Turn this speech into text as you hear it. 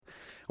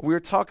We were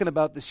talking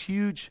about this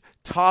huge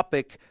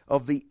topic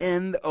of the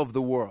end of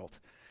the world.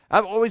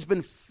 I've always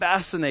been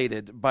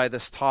fascinated by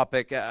this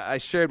topic. I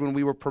shared when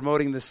we were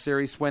promoting this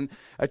series, when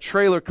a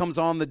trailer comes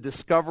on the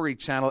Discovery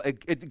Channel,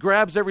 it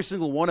grabs every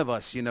single one of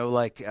us,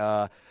 like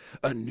a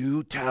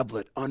new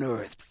tablet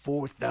unearthed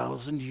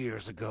 4,000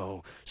 years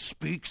ago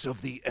speaks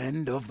of the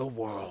end of the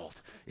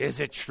world.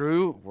 Is it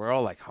true? We're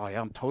all like, oh yeah,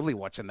 I'm totally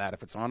watching that.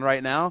 If it's on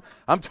right now,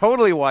 I'm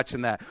totally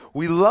watching that.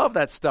 We love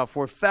that stuff.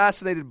 We're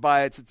fascinated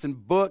by it. It's in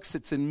books,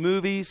 it's in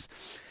movies.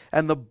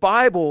 And the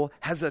Bible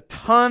has a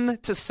ton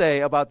to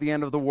say about the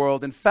end of the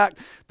world. In fact,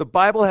 the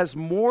Bible has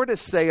more to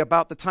say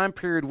about the time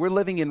period we're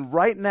living in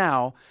right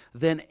now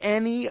than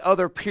any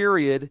other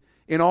period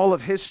in all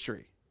of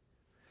history.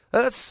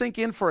 Let's sink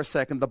in for a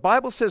second. The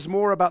Bible says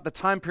more about the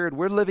time period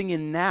we're living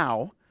in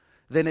now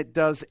than it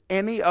does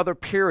any other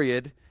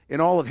period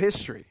in all of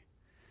history.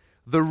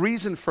 The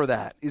reason for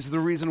that is the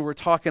reason we're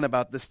talking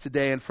about this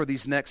today and for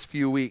these next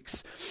few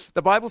weeks.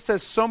 The Bible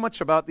says so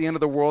much about the end of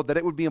the world that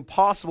it would be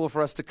impossible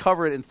for us to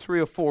cover it in 3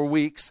 or 4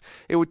 weeks.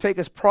 It would take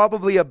us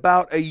probably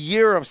about a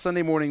year of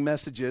Sunday morning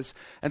messages.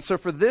 And so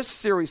for this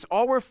series,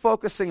 all we're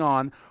focusing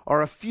on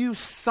are a few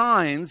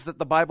signs that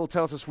the Bible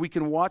tells us we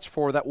can watch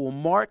for that will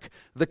mark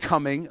the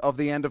coming of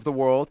the end of the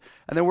world.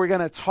 And then we're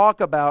going to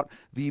talk about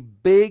the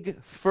big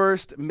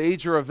first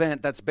major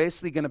event that's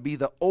basically going to be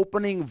the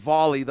opening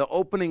volley, the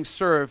opening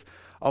serve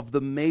of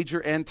the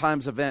major end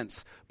times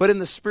events. But in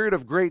the spirit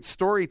of great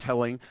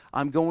storytelling,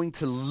 I'm going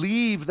to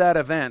leave that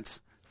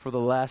event for the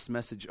last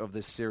message of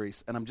this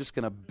series. And I'm just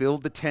going to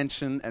build the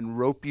tension and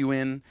rope you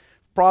in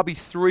probably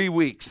 3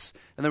 weeks.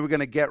 And then we're going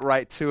to get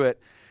right to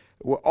it.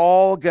 We're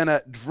all going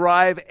to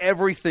drive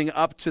everything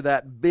up to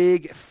that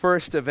big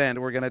first event.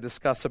 We're going to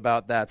discuss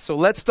about that. So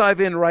let's dive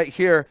in right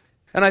here.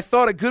 And I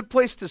thought a good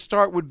place to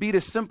start would be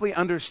to simply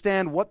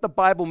understand what the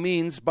Bible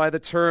means by the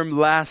term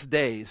last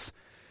days.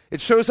 It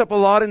shows up a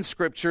lot in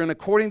Scripture, and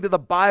according to the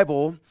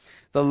Bible,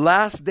 the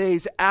last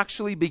days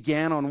actually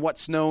began on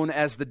what's known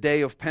as the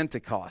day of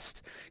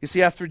Pentecost. You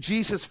see, after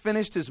Jesus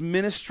finished his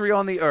ministry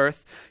on the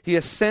earth, he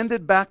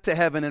ascended back to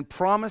heaven and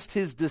promised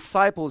his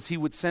disciples he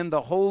would send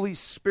the Holy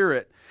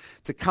Spirit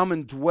to come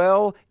and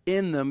dwell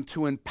in them,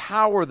 to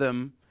empower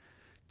them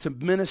to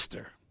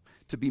minister,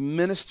 to be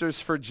ministers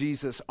for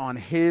Jesus on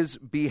his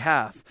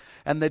behalf.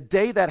 And the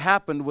day that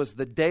happened was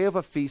the day of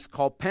a feast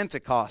called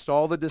Pentecost.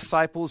 All the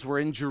disciples were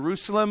in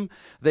Jerusalem.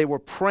 They were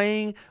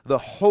praying. The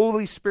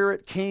Holy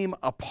Spirit came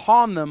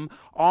upon them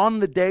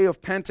on the day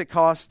of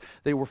Pentecost.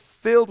 They were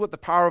filled with the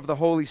power of the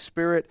Holy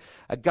Spirit.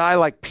 A guy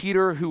like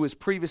Peter, who was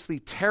previously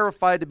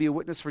terrified to be a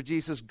witness for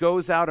Jesus,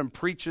 goes out and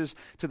preaches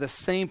to the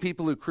same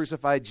people who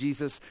crucified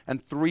Jesus,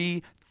 and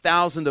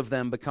 3,000 of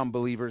them become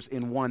believers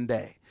in one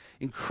day.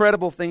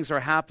 Incredible things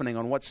are happening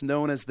on what's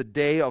known as the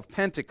day of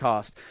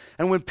Pentecost.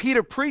 And when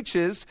Peter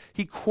preaches,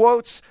 he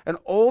quotes an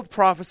old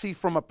prophecy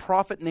from a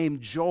prophet named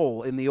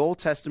Joel in the Old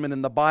Testament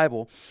in the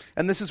Bible.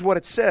 And this is what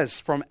it says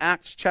from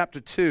Acts chapter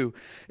 2.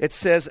 It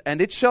says,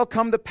 "And it shall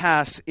come to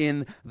pass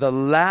in the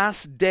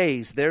last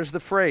days," there's the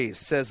phrase,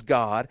 says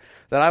God,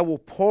 "that I will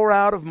pour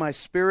out of my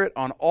Spirit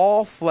on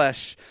all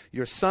flesh.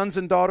 Your sons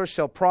and daughters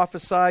shall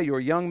prophesy, your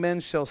young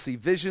men shall see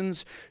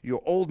visions,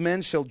 your old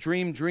men shall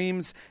dream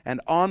dreams, and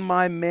on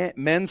my men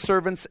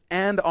servants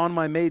and on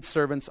my maid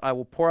servants I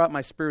will pour out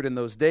my Spirit in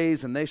those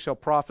days, and they shall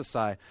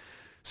prophesy."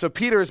 So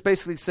Peter is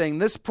basically saying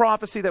this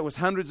prophecy that was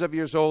hundreds of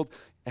years old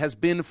has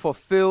been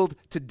fulfilled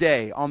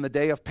today on the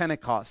day of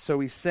Pentecost. So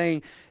he's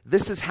saying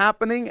this is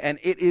happening and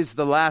it is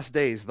the last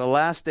days. The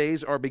last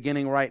days are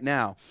beginning right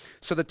now.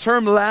 So the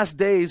term last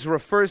days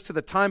refers to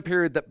the time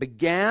period that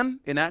began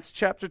in Acts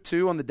chapter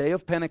 2 on the day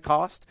of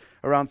Pentecost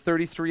around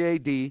 33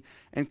 AD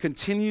and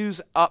continues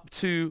up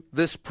to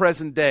this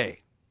present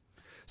day.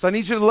 So I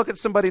need you to look at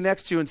somebody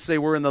next to you and say,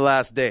 we're in the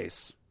last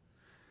days.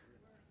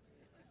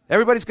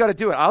 Everybody's got to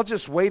do it. I'll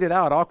just wait it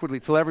out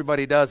awkwardly till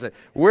everybody does it.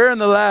 We're in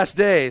the last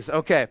days.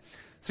 Okay.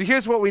 So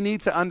here's what we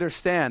need to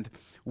understand.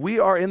 We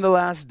are in the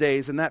last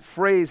days, and that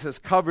phrase has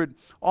covered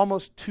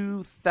almost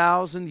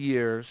 2,000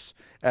 years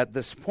at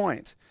this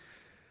point.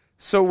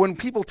 So when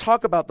people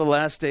talk about the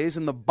last days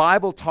and the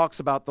Bible talks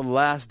about the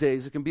last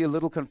days, it can be a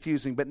little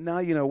confusing, but now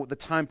you know the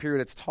time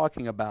period it's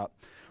talking about.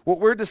 What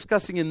we're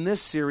discussing in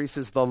this series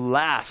is the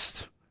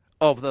last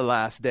of the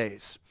last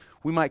days.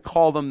 We might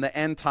call them the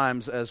end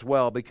times as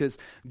well, because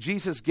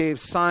Jesus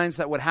gave signs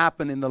that would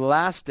happen in the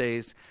last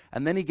days,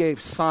 and then he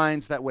gave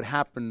signs that would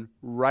happen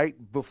right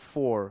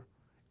before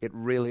it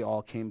really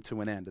all came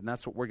to an end. And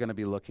that's what we're going to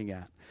be looking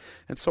at.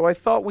 And so I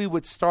thought we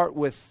would start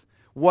with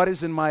what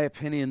is, in my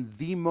opinion,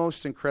 the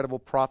most incredible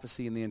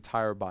prophecy in the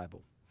entire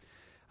Bible.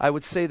 I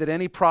would say that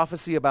any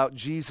prophecy about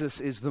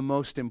Jesus is the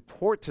most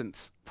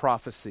important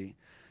prophecy,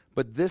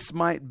 but this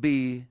might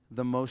be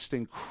the most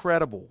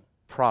incredible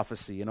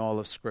prophecy in all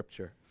of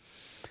Scripture.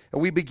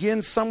 And we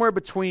begin somewhere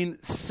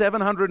between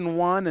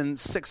 701 and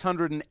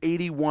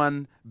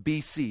 681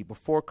 BC,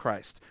 before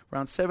Christ,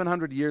 around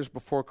 700 years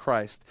before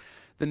Christ.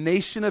 The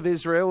nation of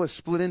Israel is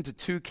split into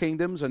two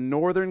kingdoms, a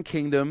northern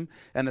kingdom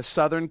and a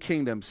southern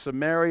kingdom,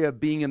 Samaria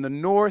being in the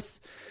north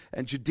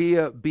and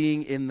Judea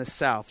being in the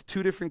south.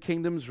 Two different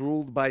kingdoms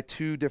ruled by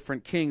two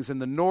different kings. In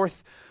the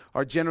north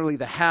are generally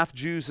the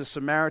half-Jews, the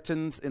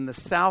Samaritans. In the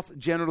south,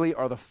 generally,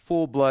 are the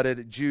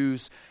full-blooded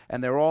Jews,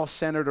 and they're all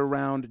centered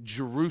around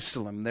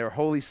Jerusalem, their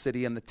holy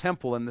city, and the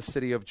temple in the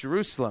city of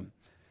Jerusalem.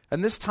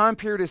 And this time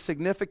period is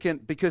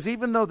significant because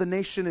even though the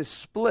nation is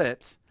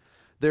split,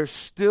 they're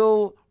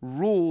still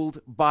ruled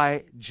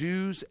by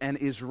Jews and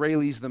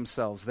Israelis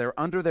themselves. They're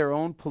under their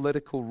own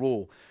political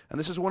rule. And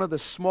this is one of the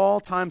small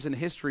times in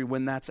history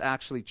when that's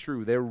actually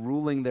true. They're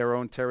ruling their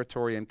own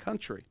territory and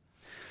country.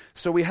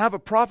 So we have a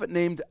prophet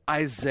named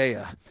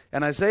Isaiah.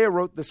 And Isaiah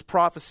wrote this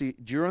prophecy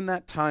during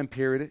that time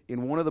period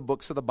in one of the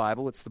books of the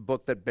Bible. It's the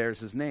book that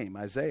bears his name,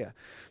 Isaiah.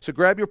 So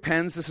grab your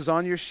pens. This is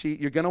on your sheet.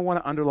 You're going to want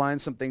to underline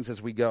some things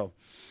as we go.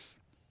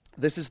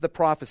 This is the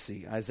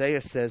prophecy.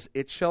 Isaiah says,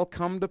 "It shall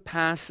come to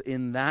pass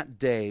in that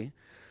day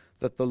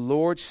that the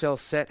Lord shall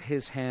set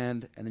his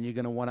hand," and then you're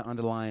going to want to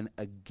underline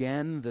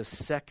again the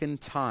second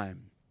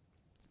time,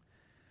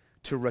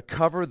 "to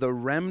recover the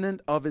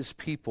remnant of his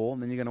people,"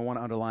 and then you're going to want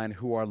to underline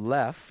 "who are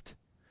left,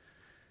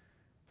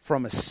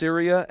 from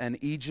Assyria and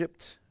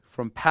Egypt,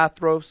 from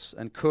Pathros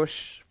and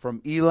Cush,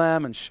 from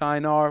Elam and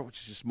Shinar," which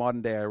is just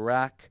modern-day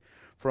Iraq,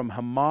 "from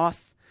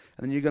Hamath,"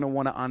 and then you're going to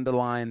want to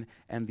underline,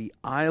 "and the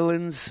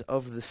islands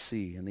of the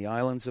sea," and the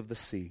islands of the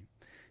sea.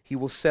 "He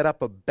will set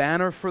up a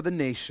banner for the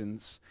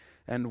nations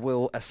and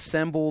will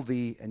assemble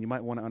the," and you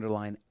might want to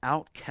underline,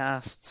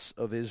 "outcasts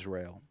of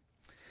Israel,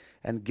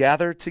 and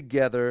gather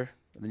together,"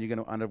 and then you're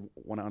going to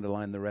want to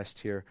underline the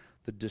rest here,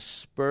 "the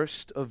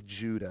dispersed of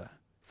Judah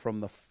from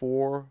the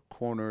four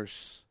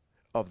corners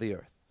of the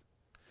earth."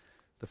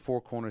 The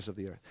four corners of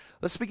the earth.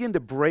 Let's begin to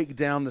break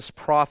down this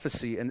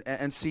prophecy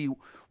and see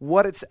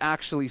what it's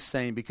actually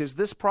saying, because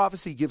this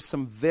prophecy gives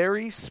some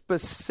very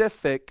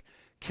specific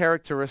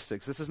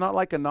characteristics. This is not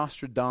like a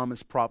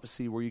Nostradamus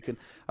prophecy where you can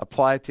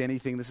apply it to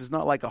anything. This is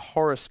not like a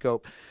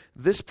horoscope.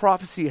 This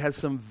prophecy has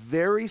some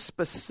very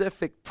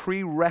specific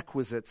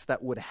prerequisites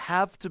that would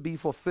have to be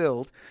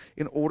fulfilled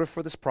in order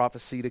for this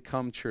prophecy to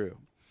come true.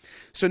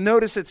 So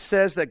notice it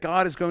says that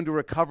God is going to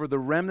recover the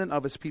remnant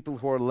of his people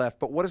who are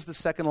left. But what does the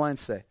second line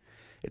say?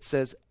 It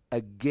says,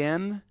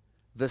 "again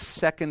the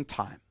second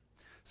time."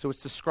 So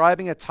it's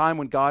describing a time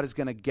when God is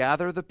going to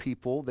gather the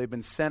people. They've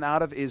been sent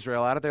out of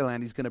Israel, out of their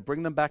land. He's going to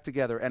bring them back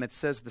together. And it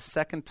says the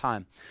second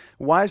time.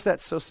 Why is that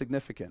so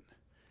significant?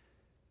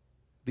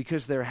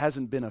 Because there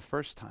hasn't been a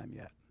first time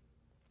yet.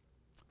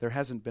 There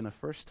hasn't been a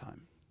first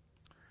time.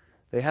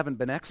 They haven't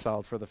been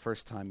exiled for the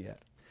first time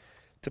yet.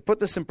 To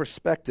put this in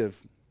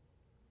perspective,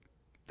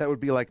 that would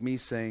be like me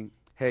saying,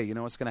 "Hey, you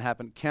know what's going to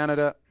happen?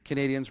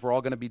 Canadians, we're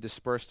all going to be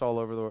dispersed all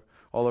over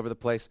the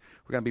place.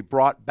 We're going to be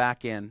brought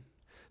back in.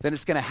 Then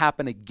it's going to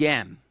happen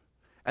again.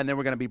 And then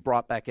we're going to be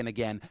brought back in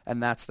again.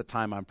 And that's the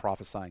time I'm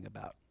prophesying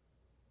about."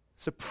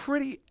 It's a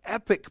pretty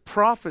epic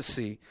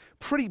prophecy,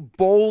 pretty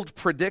bold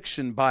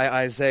prediction by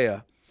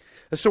Isaiah.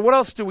 So what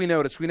else do we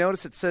notice? We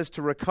notice it says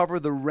to recover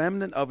the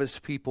remnant of his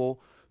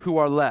people who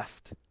are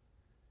left.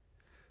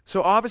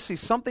 So obviously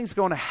something's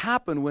going to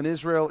happen when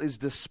Israel is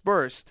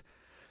dispersed,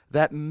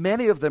 that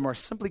many of them are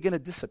simply going to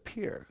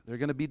disappear. They're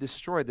going to be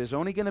destroyed. There's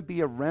only going to be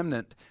a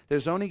remnant.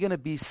 There's only going to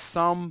be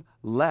some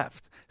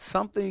left.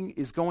 Something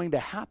is going to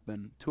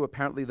happen to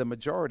apparently the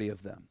majority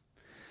of them.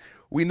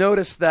 We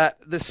notice that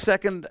the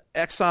second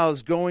exile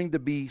is going to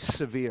be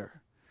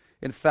severe.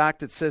 In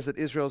fact, it says that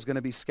Israel is going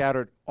to be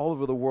scattered all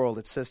over the world.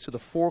 It says to the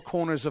four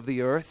corners of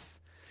the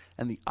earth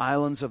and the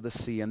islands of the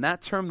sea. And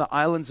that term, the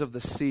islands of the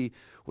sea,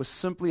 was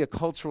simply a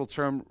cultural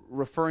term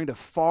referring to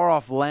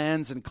far-off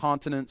lands and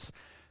continents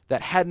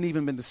that hadn't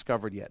even been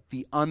discovered yet,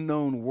 the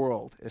unknown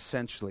world,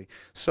 essentially.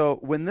 So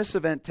when this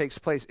event takes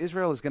place,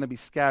 Israel is going to be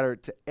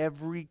scattered to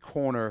every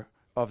corner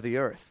of the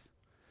earth.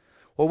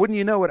 Well, wouldn't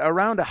you know it,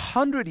 around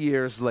 100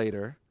 years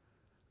later,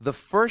 the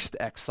first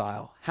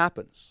exile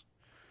happens.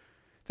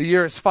 The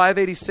year is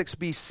 586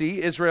 BC.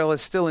 Israel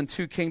is still in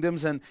two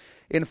kingdoms, and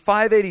in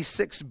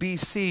 586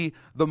 BC,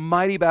 the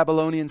mighty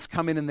Babylonians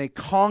come in and they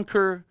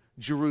conquer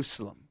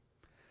Jerusalem.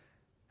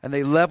 And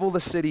they level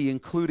the city,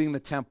 including the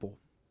temple,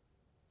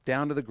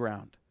 down to the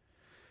ground.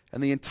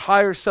 And the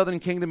entire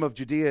southern kingdom of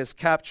Judea is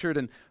captured,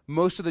 and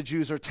most of the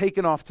Jews are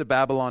taken off to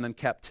Babylon in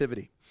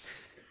captivity.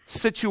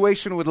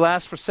 Situation would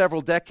last for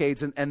several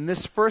decades, and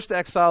this first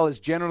exile is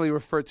generally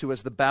referred to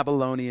as the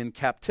Babylonian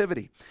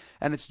captivity.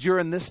 And it's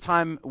during this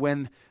time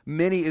when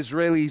many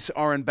Israelis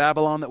are in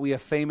Babylon that we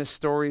have famous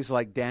stories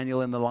like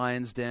Daniel in the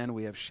lion's den.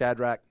 We have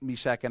Shadrach,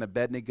 Meshach, and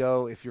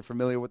Abednego. If you're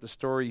familiar with the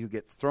story, you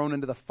get thrown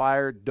into the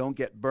fire, don't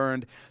get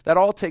burned. That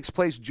all takes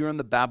place during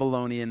the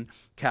Babylonian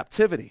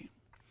captivity.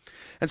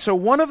 And so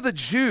one of the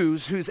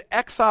Jews who's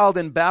exiled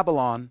in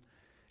Babylon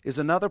is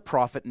another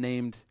prophet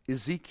named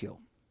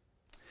Ezekiel.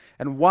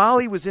 And while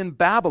he was in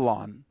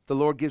Babylon, the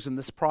Lord gives him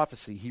this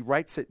prophecy. He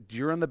writes it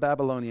during the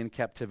Babylonian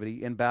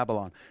captivity in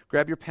Babylon.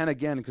 Grab your pen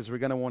again, because we're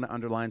going to want to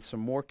underline some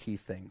more key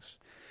things.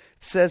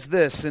 It says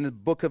this in the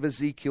book of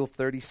Ezekiel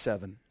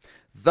 37.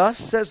 Thus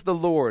says the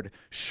Lord,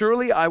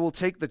 surely I will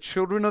take the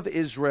children of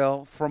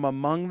Israel from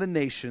among the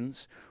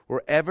nations,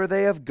 wherever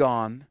they have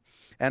gone,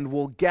 and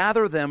will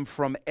gather them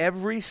from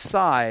every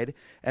side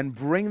and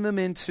bring them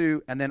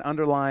into, and then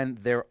underline,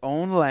 their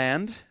own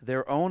land.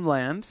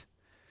 It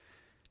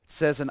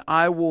says, and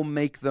I will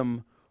make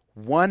them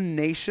one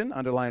nation,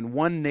 underline,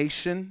 one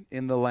nation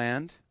in the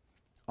land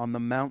on the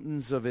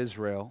mountains of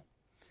Israel,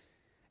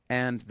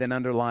 and then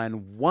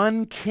underline,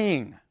 one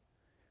king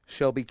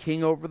shall be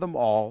king over them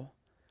all.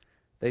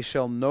 They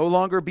shall no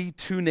longer be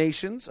two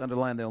nations,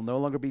 underline, they'll no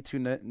longer be two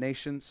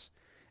nations,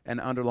 and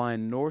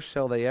underline, nor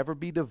shall they ever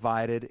be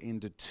divided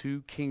into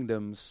two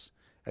kingdoms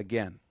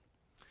again.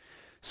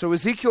 So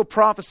Ezekiel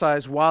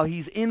prophesies while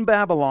he's in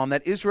Babylon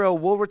that Israel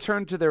will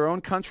return to their own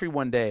country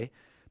one day,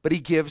 but he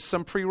gives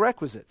some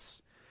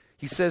prerequisites.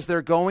 He says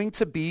they're going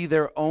to be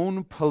their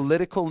own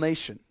political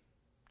nation.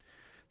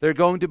 They're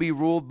going to be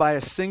ruled by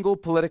a single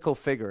political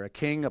figure, a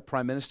king, a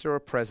prime minister, a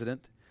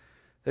president.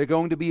 They're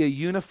going to be a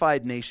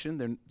unified nation.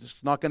 They're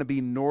just not going to be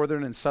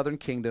northern and southern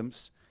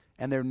kingdoms,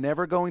 and they're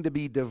never going to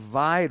be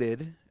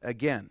divided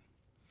again.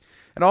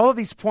 And all of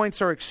these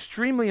points are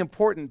extremely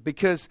important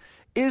because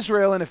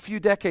Israel in a few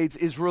decades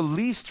is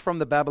released from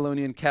the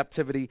Babylonian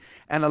captivity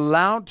and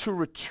allowed to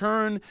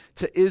return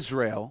to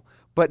Israel,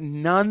 but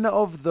none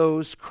of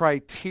those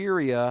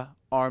criteria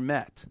are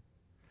met.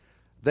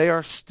 They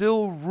are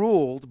still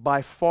ruled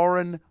by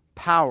foreign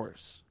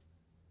powers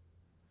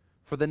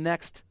for the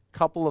next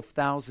couple of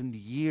thousand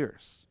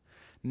years.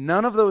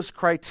 None of those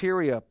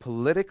criteria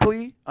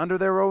politically under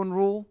their own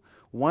rule,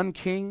 one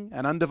king,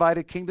 an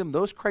undivided kingdom,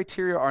 those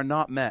criteria are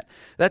not met.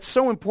 That's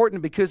so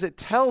important because it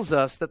tells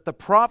us that the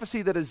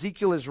prophecy that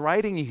Ezekiel is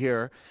writing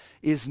here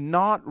is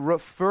not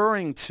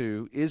referring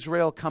to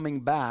Israel coming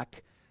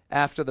back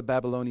after the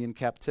Babylonian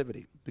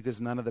captivity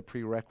because none of the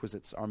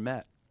prerequisites are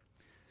met.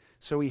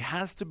 So he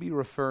has to be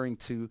referring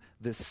to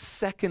this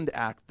second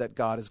act that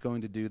God is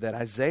going to do that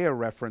Isaiah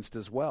referenced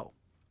as well.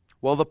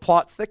 Well, the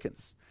plot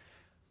thickens.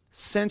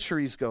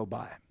 Centuries go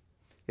by.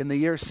 In the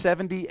year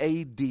 70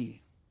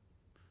 A.D.,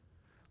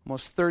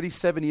 almost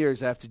 37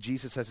 years after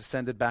Jesus has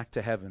ascended back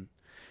to heaven,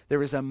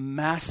 there is a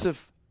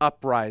massive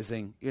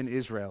uprising in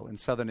Israel, in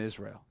southern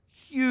Israel.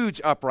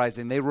 Huge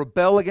uprising. They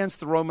rebel against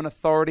the Roman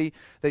authority.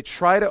 They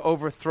try to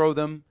overthrow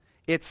them.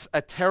 It's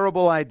a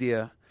terrible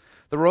idea.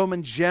 The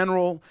Roman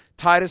general,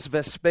 Titus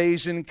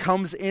Vespasian,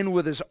 comes in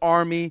with his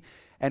army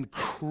and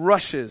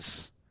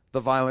crushes the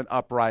violent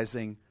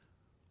uprising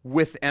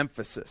with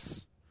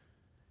emphasis.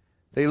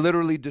 They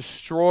literally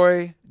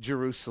destroy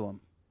Jerusalem,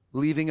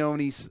 leaving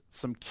only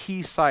some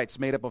key sites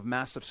made up of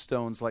massive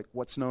stones like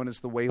what's known as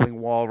the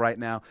Wailing Wall right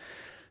now.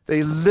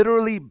 They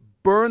literally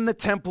burn the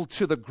temple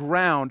to the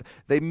ground.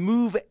 They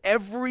move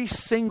every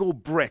single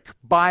brick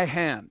by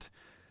hand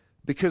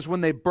because when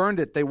they burned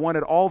it, they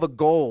wanted all the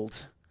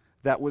gold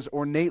that was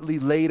ornately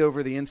laid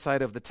over the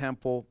inside of the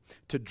temple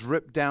to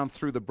drip down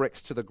through the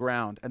bricks to the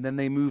ground. And then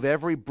they move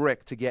every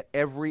brick to get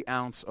every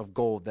ounce of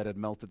gold that had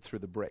melted through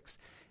the bricks.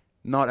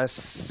 Not a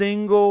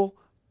single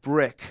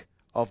brick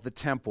of the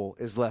temple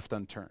is left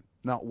unturned.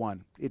 Not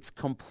one. It's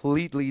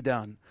completely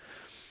done.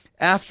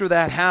 After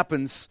that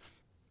happens,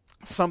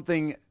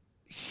 something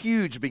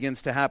huge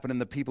begins to happen in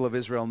the people of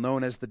Israel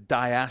known as the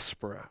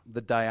diaspora.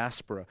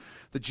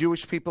 The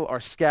Jewish people are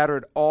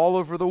scattered all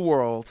over the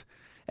world,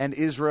 and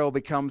Israel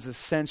becomes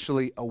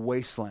essentially a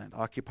wasteland,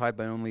 occupied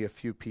by only a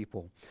few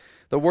people.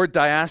 The word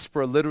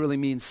diaspora literally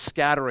means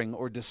scattering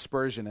or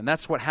dispersion, and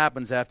that's what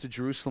happens after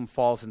Jerusalem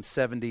falls in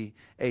 70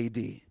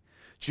 A.D.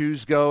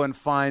 Jews go and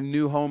find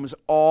new homes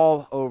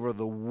all over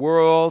the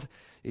world,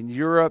 in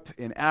Europe,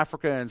 in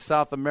Africa, in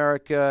South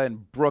America,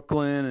 in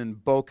Brooklyn,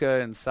 and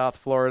Boca, in South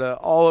Florida,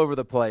 all over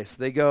the place.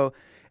 They go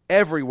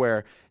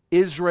everywhere.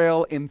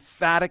 Israel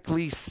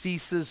emphatically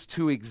ceases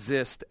to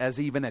exist as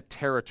even a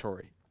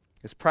territory.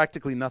 There's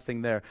practically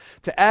nothing there.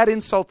 To add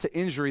insult to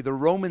injury, the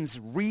Romans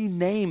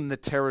rename the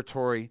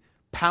territory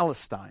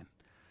Palestine.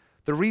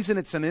 The reason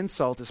it's an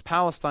insult is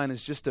Palestine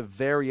is just a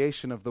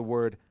variation of the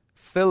word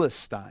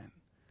Philistine,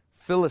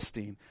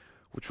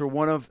 which were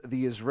one of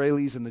the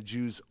Israelis and the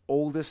Jews'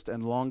 oldest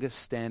and longest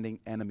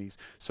standing enemies.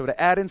 So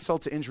to add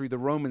insult to injury, the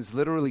Romans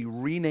literally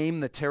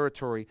rename the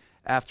territory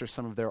after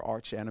some of their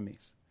arch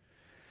enemies.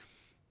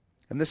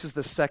 And this is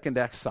the second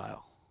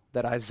exile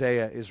that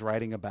Isaiah is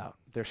writing about.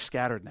 They're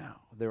scattered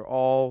now. They're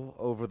all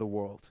over the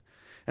world.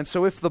 And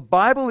so if the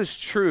Bible is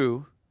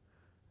true,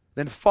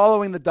 then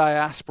following the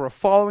diaspora,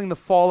 following the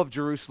fall of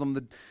Jerusalem,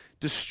 the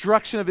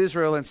destruction of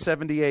Israel in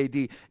 70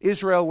 A.D.,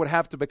 Israel would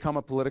have to become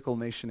a political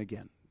nation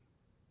again.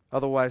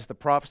 Otherwise, the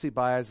prophecy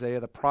by Isaiah,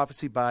 the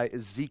prophecy by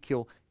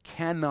Ezekiel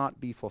cannot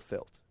be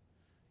fulfilled.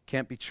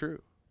 Can't be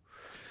true.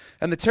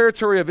 And the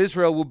territory of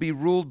Israel will be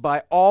ruled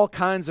by all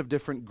kinds of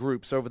different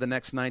groups over the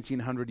next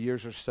 1900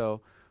 years or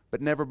so,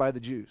 but never by the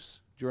Jews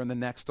during the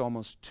next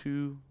almost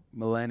 2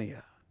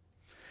 millennia.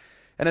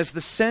 And as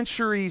the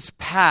centuries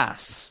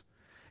pass,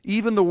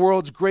 even the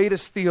world's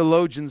greatest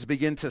theologians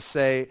begin to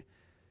say,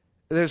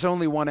 there's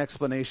only one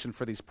explanation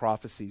for these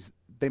prophecies.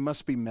 They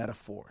must be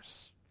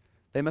metaphors.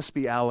 They must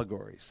be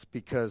allegories,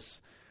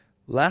 because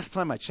last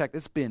time I checked,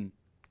 it's been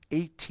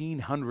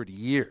 1,800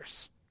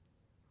 years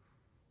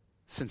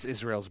since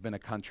Israel's been a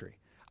country.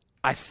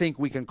 I think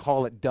we can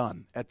call it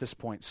done at this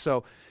point.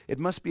 So it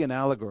must be an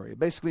allegory. It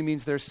basically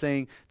means they're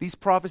saying these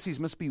prophecies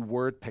must be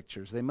word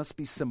pictures. They must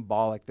be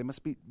symbolic. They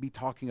must be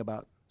talking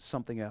about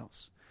something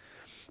else.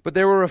 But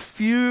there were a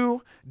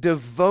few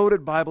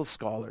devoted Bible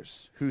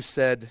scholars who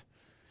said,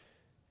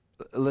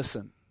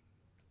 listen,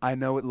 I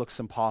know it looks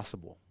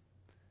impossible,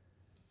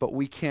 but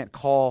we can't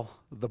call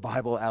the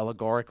Bible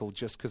allegorical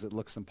just because it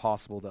looks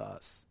impossible to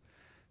us.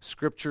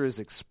 Scripture is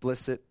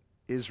explicit.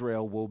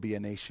 Israel will be a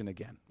nation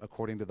again,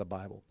 according to the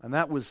Bible. And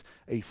that was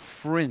a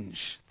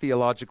fringe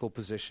theological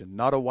position,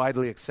 not a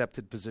widely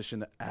accepted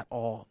position at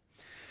all.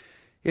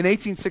 In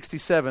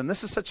 1867,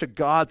 this is such a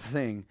God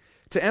thing.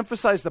 To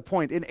emphasize the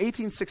point, in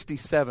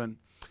 1867,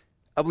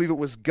 I believe it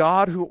was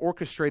God who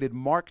orchestrated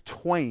Mark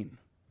Twain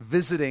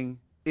visiting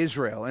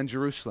Israel and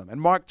Jerusalem. And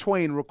Mark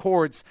Twain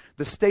records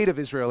the state of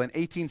Israel in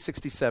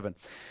 1867.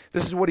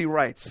 This is what he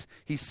writes.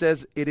 He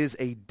says, "It is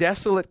a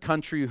desolate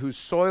country whose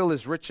soil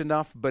is rich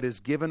enough but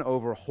is given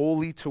over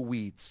wholly to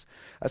weeds.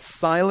 A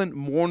silent,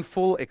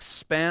 mournful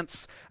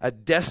expanse, a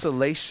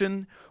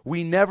desolation.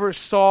 We never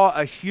saw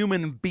a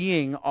human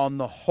being on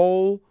the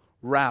whole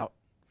route.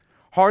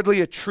 Hardly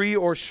a tree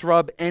or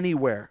shrub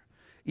anywhere.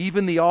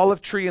 Even the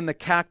olive tree and the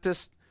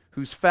cactus,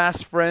 whose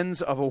fast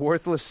friends of a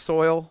worthless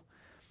soil,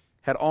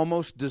 had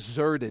almost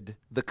deserted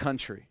the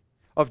country."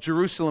 Of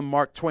Jerusalem,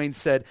 Mark Twain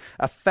said,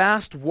 "A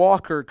fast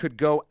walker could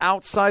go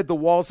outside the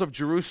walls of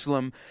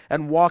Jerusalem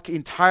and walk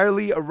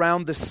entirely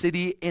around the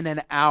city in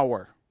an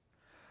hour.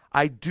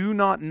 I do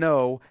not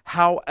know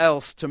how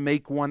else to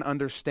make one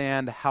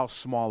understand how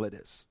small it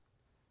is."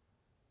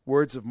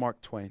 Words of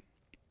Mark Twain.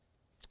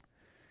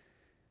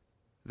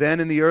 Then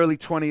in the early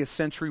 20th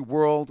century,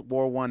 World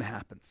War I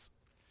happens.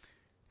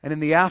 And in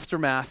the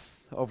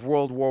aftermath of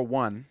World War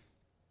I,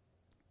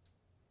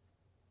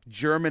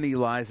 Germany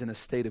lies in a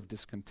state of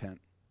discontent.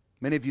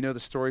 Many of you know the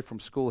story from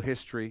school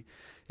history.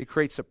 It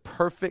creates a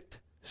perfect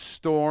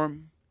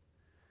storm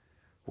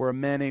where a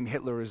man named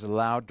Hitler is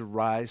allowed to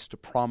rise to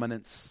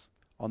prominence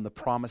on the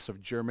promise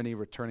of Germany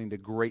returning to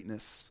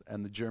greatness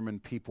and the German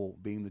people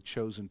being the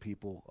chosen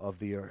people of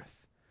the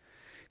earth.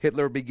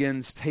 Hitler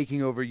begins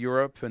taking over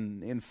Europe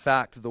and, in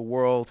fact, the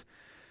world.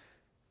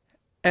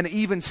 And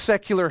even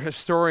secular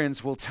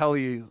historians will tell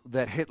you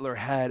that Hitler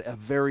had a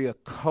very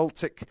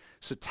occultic,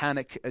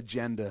 satanic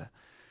agenda.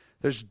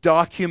 There's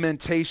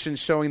documentation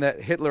showing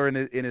that Hitler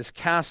in his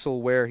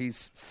castle, where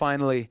he's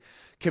finally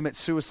commits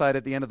suicide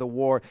at the end of the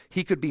war,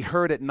 he could be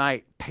heard at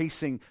night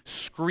pacing,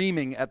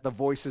 screaming at the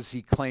voices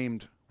he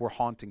claimed were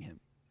haunting him.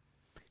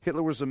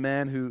 Hitler was a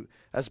man who,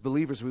 as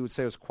believers, we would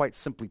say was quite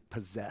simply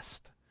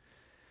possessed.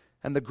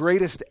 And the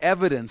greatest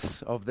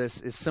evidence of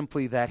this is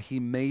simply that he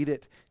made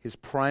it his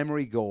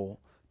primary goal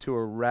to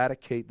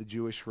eradicate the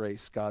Jewish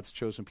race, God's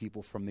chosen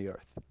people, from the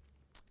earth.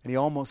 And he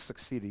almost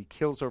succeeded. He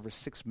kills over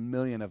 6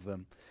 million of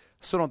them.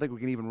 I still don't think we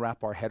can even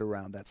wrap our head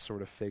around that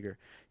sort of figure.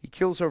 He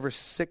kills over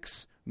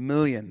 6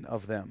 million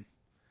of them.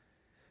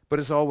 But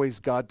as always,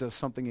 God does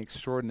something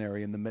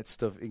extraordinary in the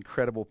midst of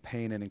incredible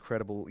pain and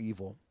incredible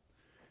evil.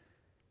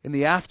 In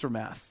the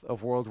aftermath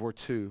of World War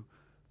II,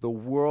 the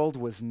world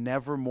was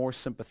never more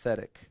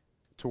sympathetic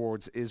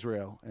towards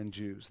Israel and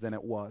Jews than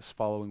it was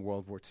following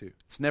World War II.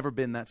 It's never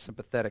been that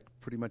sympathetic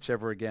pretty much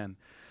ever again.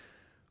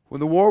 When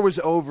the war was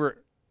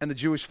over and the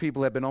Jewish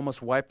people had been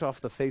almost wiped off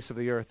the face of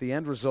the earth, the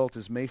end result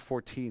is May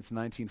 14th,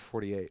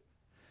 1948.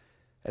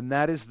 And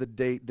that is the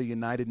date the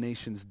United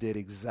Nations did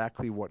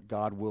exactly what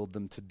God willed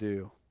them to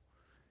do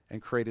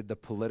and created the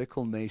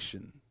political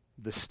nation,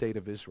 the state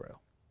of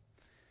Israel.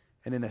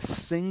 And in a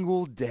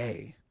single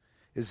day,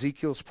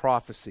 Ezekiel's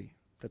prophecy,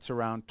 that's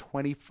around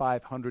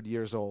 2,500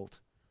 years old,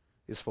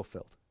 is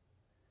fulfilled.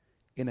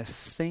 In a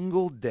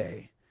single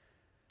day,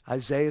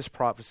 Isaiah's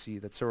prophecy,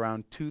 that's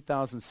around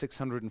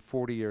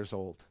 2,640 years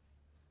old,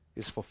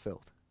 is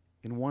fulfilled.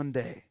 In one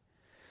day.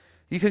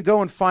 You can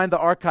go and find the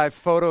archive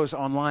photos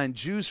online.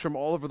 Jews from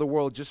all over the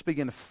world just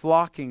begin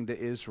flocking to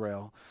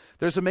Israel.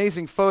 There's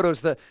amazing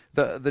photos. The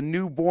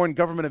newborn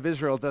government of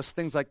Israel does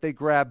things like they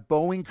grab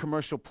Boeing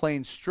commercial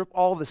planes, strip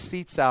all the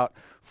seats out,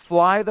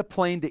 fly the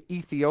plane to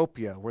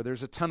Ethiopia, where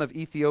there's a ton of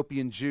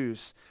Ethiopian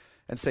Jews,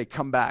 and say,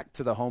 "Come back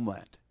to the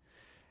homeland."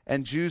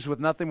 And Jews with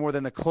nothing more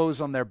than the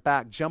clothes on their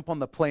back jump on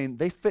the plane.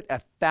 They fit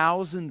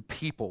 1,000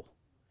 people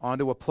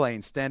onto a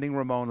plane, standing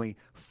room only,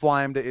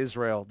 fly them to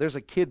Israel. There's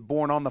a kid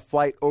born on the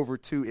flight over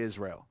to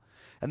Israel.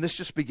 And this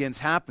just begins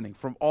happening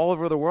from all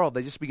over the world.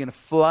 They just begin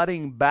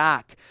flooding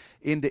back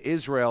into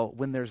Israel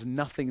when there's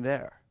nothing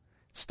there.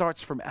 It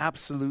starts from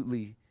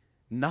absolutely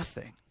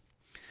nothing.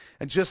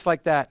 And just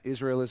like that,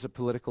 Israel is a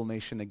political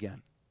nation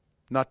again,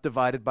 not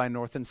divided by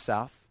north and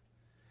south,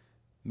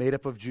 made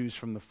up of Jews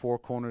from the four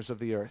corners of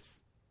the earth,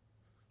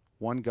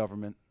 one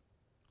government,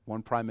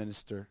 one prime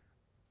minister,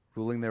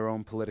 ruling their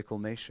own political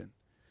nation.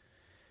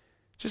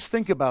 Just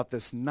think about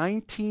this.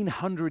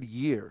 1,900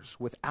 years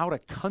without a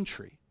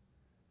country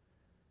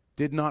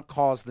did not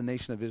cause the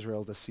nation of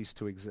Israel to cease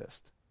to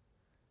exist.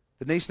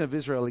 The nation of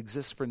Israel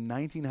exists for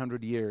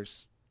 1,900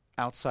 years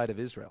outside of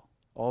Israel,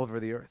 all over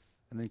the earth,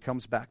 and then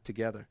comes back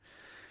together.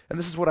 And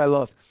this is what I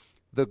love.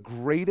 The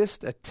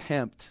greatest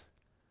attempt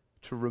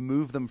to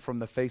remove them from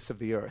the face of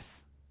the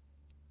earth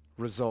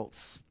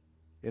results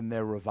in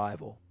their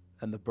revival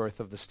and the birth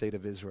of the state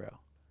of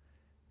Israel.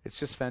 It's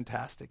just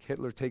fantastic.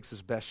 Hitler takes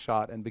his best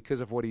shot, and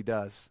because of what he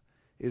does,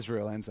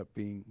 Israel ends up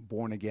being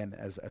born again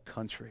as a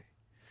country.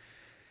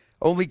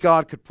 Only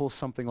God could pull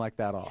something like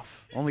that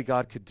off. Only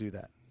God could do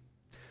that.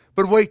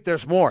 But wait,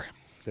 there's more.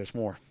 There's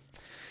more.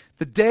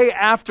 The day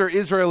after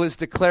Israel is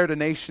declared a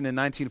nation in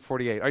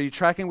 1948, are you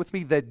tracking with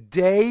me? The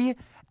day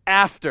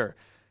after.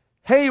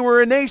 Hey,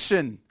 we're a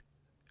nation.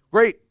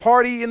 Great.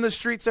 Party in the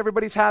streets.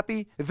 Everybody's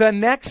happy. The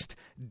next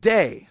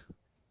day,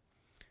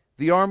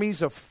 the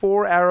armies of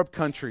 4 Arab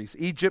countries,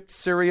 Egypt,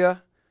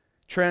 Syria,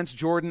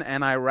 Transjordan,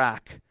 and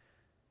Iraq,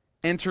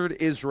 entered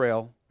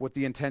Israel with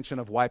the intention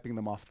of wiping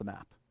them off the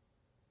map.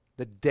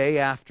 The day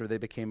after they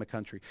became a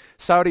country.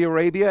 Saudi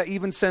Arabia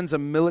even sends a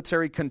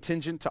military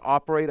contingent to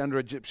operate under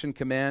Egyptian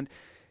command.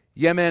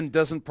 Yemen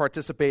doesn't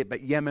participate,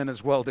 but Yemen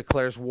as well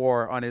declares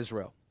war on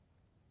Israel.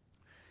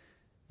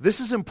 This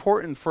is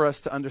important for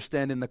us to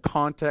understand in the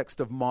context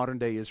of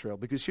modern-day Israel,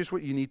 because here's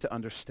what you need to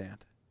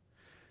understand.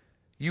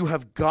 You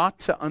have got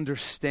to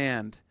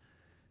understand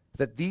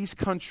that these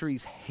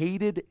countries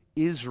hated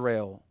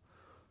Israel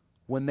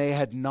when they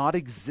had not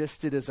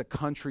existed as a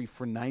country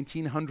for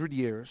 1,900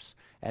 years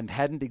and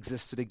hadn't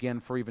existed again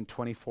for even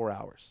 24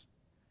 hours.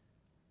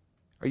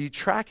 Are you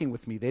tracking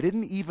with me? They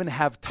didn't even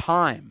have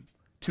time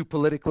to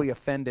politically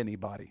offend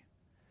anybody.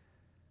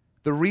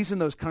 The reason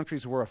those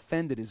countries were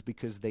offended is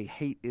because they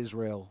hate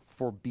Israel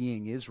for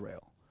being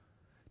Israel.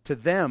 To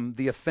them,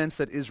 the offense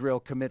that Israel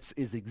commits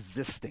is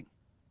existing.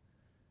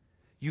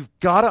 You've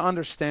got to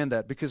understand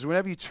that, because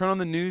whenever you turn on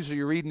the news or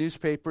you read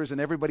newspapers and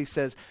everybody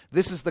says,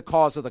 this is the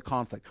cause of the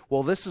conflict.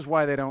 Well, this is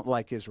why they don't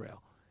like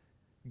Israel.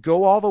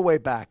 Go all the way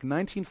back,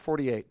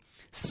 1948.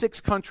 6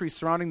 countries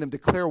surrounding them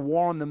declare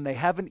war on them. They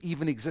haven't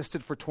even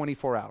existed for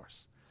 24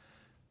 hours.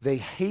 They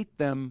hate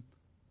them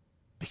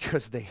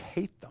because they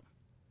hate them.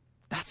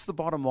 That's the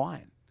bottom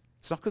line.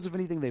 It's not because of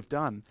anything they've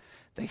done.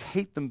 They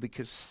hate them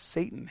because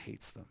Satan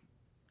hates them.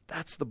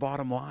 That's the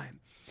bottom line.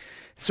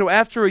 So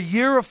after a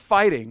year of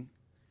fighting,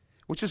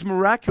 which is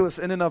miraculous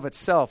in and of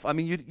itself. I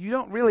mean, you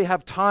don't really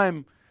have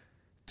time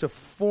to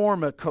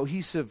form a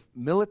cohesive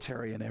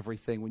military and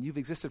everything when you've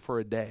existed for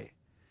a day.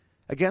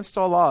 Against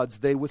all odds,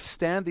 they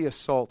withstand the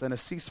assault, and a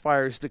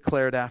ceasefire is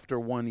declared after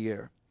 1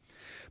 year.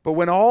 But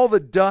when all the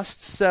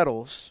dust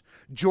settles,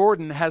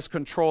 Jordan has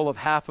control of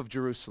half of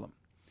Jerusalem,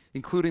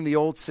 including the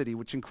Old City,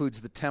 which includes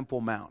the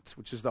Temple Mount,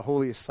 which is the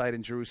holiest site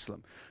in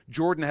Jerusalem.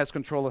 Jordan has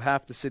control of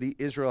half the city.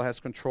 Israel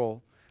has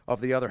control of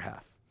the other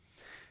half.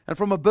 And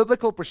from a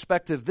biblical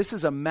perspective, this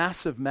is a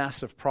massive,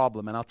 massive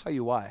problem, and I'll tell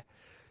you why.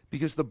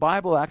 Because the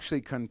Bible actually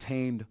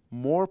contained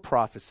more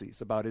prophecies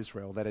about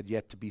Israel that had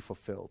yet to be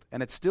fulfilled,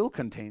 and it still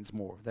contains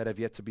more that have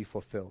yet to be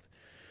fulfilled.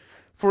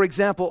 For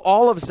example,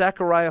 all of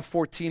Zechariah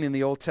 14 in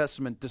the Old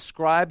Testament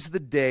describes the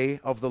day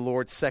of the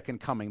Lord's second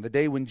coming, the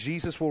day when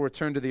Jesus will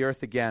return to the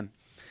earth again.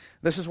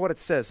 This is what it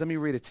says. Let me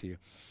read it to you.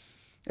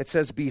 It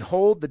says,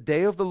 "Behold, the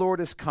day of the Lord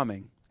is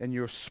coming, and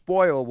your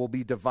spoil will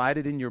be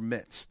divided in your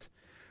midst.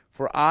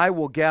 For I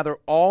will gather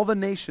all the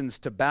nations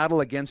to battle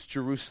against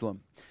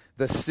Jerusalem.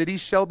 The city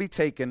shall be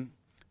taken,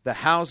 the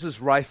houses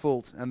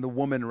rifled, and the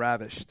woman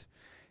ravished.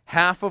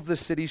 Half of the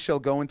city shall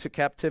go into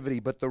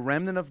captivity, but the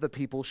remnant of the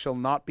people shall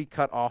not be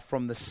cut off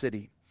from the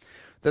city.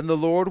 Then the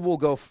Lord will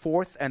go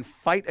forth and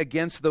fight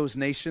against those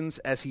nations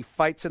as he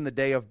fights in the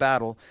day of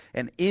battle.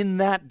 And in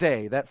that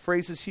day," that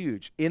phrase is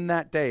huge, in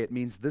that day, it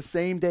means the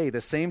same day, the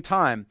same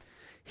time,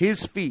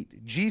 his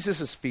feet,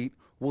 Jesus' feet,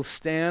 will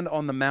stand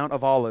on the Mount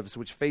of Olives,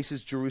 which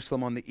faces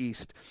Jerusalem on the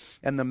east.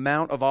 And the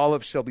Mount of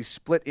Olives shall be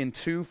split in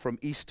 2 from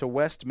east to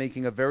west,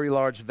 making a very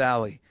large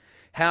valley.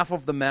 Half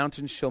of the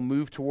mountain shall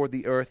move toward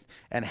the earth,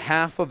 and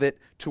half of it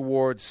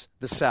towards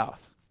the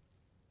south.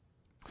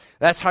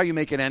 That's how you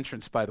make an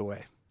entrance, by the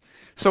way.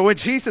 So when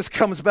Jesus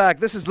comes back,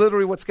 this is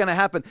literally what's going to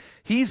happen.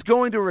 He's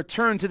going to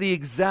return to the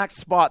exact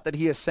spot that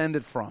he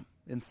ascended from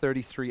in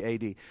 33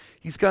 AD.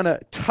 He's going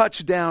to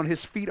touch down.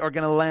 His feet are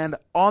going to land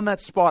on that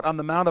spot on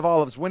the Mount of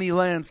Olives. When he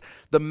lands,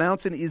 the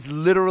mountain is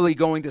literally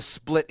going to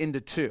split into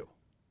 2.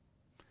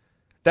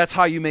 That's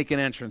how you make an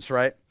entrance,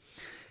 right?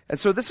 And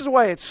so this is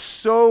why it's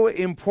so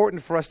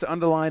important for us to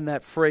underline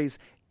that phrase,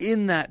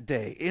 in that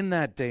day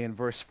in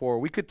verse 4.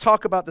 We could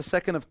talk about the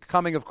second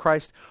coming of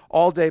Christ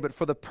all day, but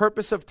for the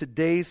purpose of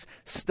today's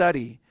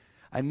study,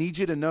 I need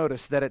you to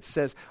notice that it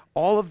says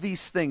all of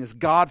these things,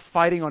 God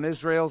fighting on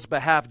Israel's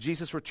behalf,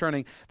 Jesus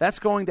returning, that's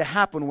going to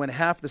happen when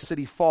half the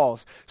city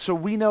falls. So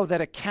we know that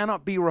it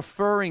cannot be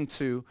referring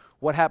to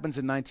what happens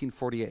in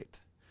 1948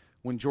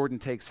 when Jordan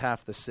takes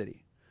half the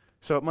city.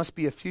 So it must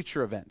be a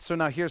future event. So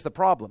now here's the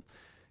problem.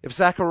 If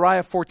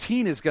Zechariah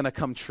 14 is going to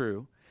come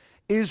true,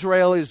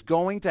 Israel is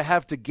going to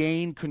have to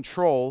gain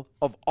control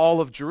of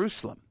all of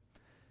Jerusalem,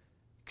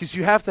 because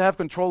you have to have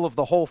control of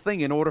the whole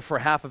thing in order for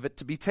half of it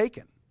to be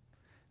taken.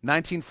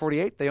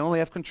 1948, they only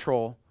have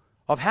control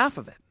of half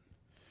of it.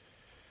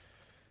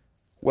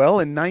 Well,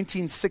 in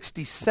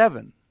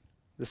 1967,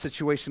 the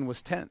situation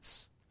was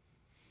tense.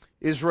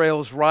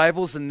 Israel's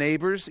rivals and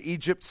neighbors,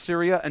 Egypt,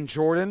 Syria, and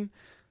Jordan,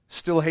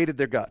 still hated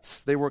their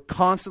guts. They were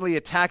constantly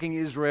attacking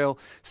Israel,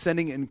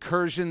 sending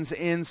incursions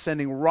in,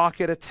 sending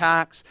rocket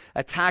attacks,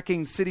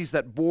 attacking cities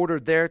that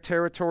bordered their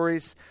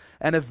territories,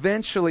 and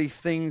eventually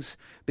things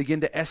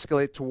begin to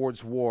escalate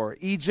towards war.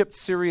 Egypt,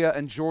 Syria,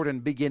 and Jordan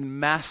begin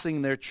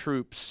massing their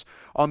troops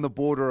on the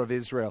border of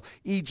Israel.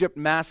 Egypt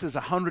masses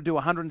 100 to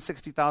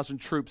 160,000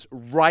 troops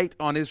right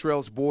on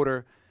Israel's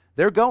border.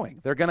 They're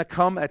going to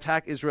come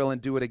attack Israel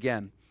and do it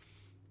again.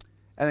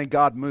 And then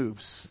God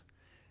moves.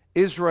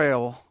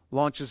 Israel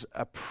launches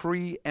a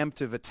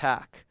preemptive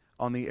attack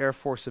on the Air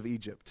Force of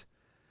Egypt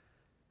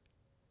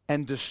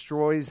and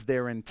destroys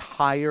their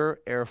entire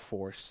Air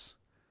Force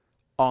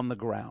on the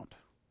ground.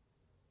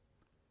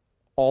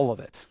 All of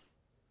it.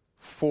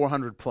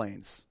 400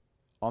 planes.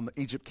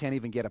 Egypt can't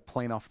even get a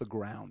plane off the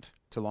ground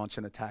to launch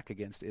an attack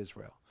against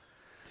Israel.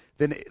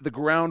 Then the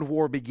ground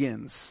war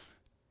begins.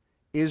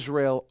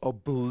 Israel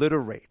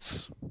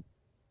obliterates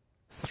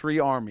 3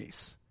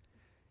 armies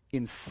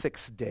in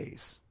 6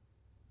 days.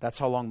 That's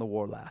how long the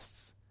war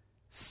lasts.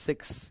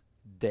 6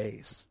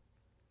 days.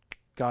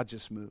 God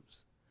just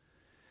moves.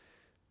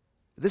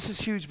 This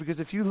is huge because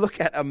if you look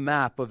at a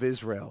map of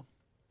Israel,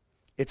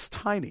 it's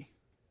tiny.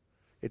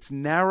 It's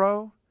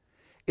narrow.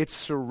 It's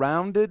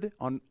surrounded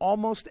on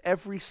almost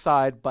every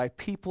side by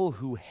people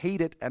who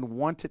hate it and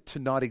want it to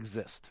not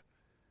exist.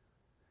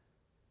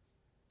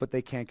 But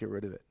they can't get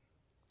rid of it.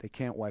 They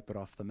can't wipe it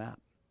off the map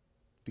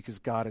because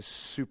God is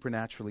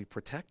supernaturally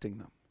protecting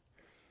them.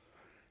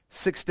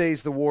 6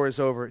 days the war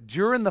is over.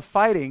 During the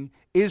fighting,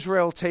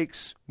 Israel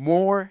takes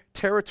more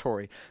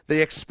territory.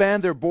 They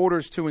expand their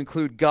borders to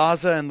include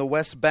Gaza and the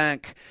West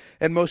Bank,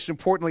 and most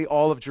importantly,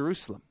 all of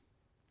Jerusalem,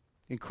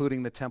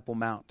 including the Temple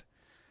Mount.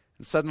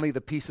 And suddenly the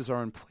pieces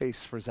are in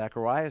place for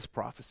Zechariah's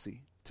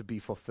prophecy to be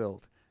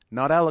fulfilled.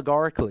 Not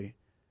allegorically,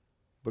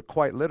 but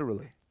quite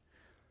literally.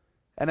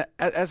 And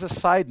as a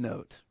side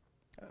note,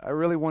 I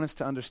really want us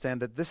to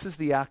understand that this is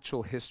the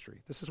actual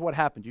history. This is what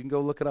happened. You can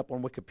go look it up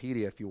on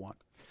Wikipedia if you want.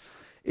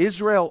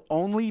 Israel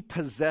only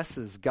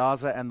possesses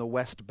Gaza and the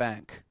West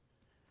Bank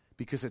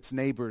because its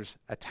neighbors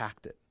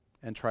attacked it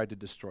and tried to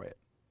destroy it.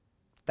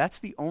 That's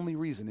the only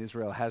reason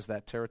Israel has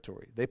that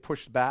territory. They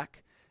pushed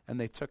back and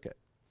they took it.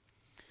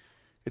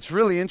 It's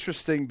really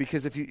interesting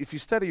because if you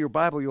study your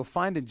Bible, you'll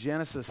find in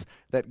Genesis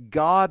that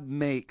God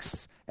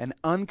makes an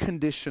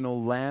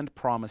unconditional land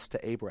promise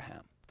to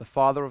Abraham, the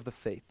father of the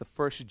faith, the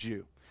first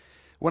Jew.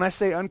 When I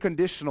say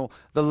unconditional,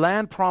 the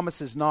land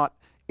promise is not,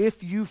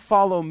 if you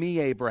follow me,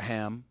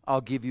 Abraham,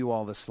 I'll give you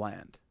all this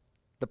land.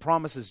 The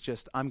promise is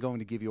just, I'm going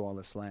to give you all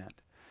this land.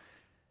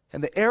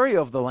 And the area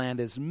of the land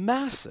is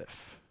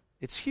massive.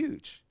 It's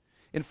huge.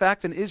 In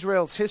fact, in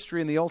Israel's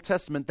history in the Old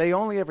Testament, they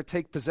only ever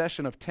take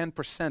possession of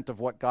 10% of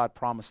what God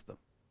promised them.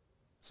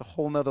 It's a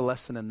whole nother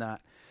lesson in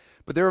that.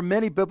 But there are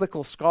many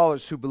biblical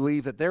scholars who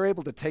believe that they're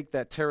able to take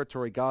that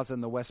territory, Gaza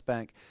and the West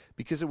Bank,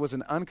 because it was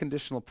an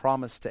unconditional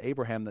promise to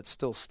Abraham that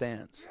still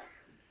stands.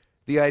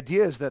 The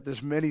idea is that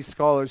there's many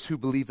scholars who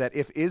believe that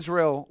if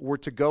Israel were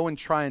to go and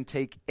try and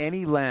take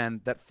any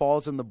land that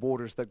falls in the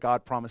borders that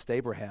God promised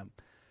Abraham,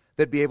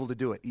 they'd be able to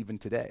do it even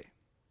today.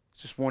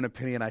 It's just one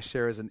opinion I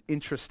share as an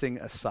interesting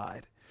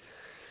aside.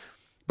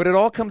 But it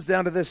all comes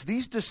down to this.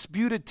 These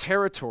disputed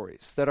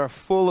territories that are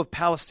full of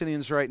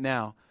Palestinians right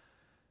now,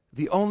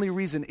 the only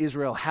reason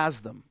Israel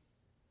has them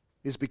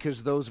is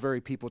because those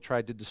very people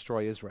tried to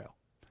destroy Israel.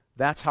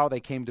 That's how they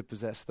came to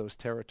possess those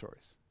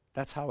territories.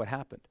 That's how it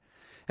happened.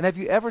 And have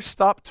you ever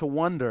stopped to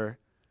wonder,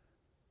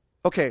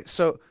 okay,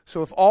 so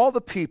if all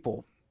the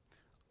people,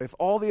 if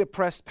all the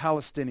oppressed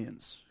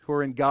Palestinians who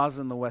are in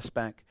Gaza and the West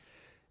Bank,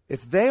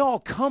 if they all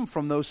come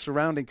from those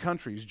surrounding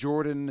countries,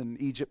 Jordan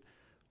and Egypt,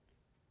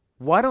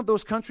 why don't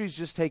those countries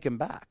just take them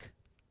back?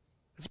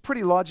 It's a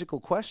pretty logical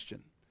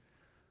question.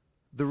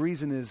 The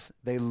reason is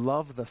they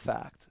love the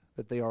fact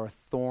that they are a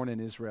thorn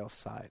in Israel's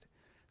side.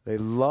 They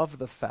love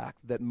the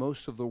fact that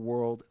most of the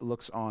world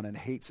looks on and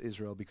hates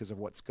Israel because of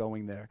what's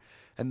going there.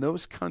 And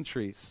those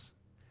countries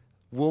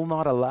will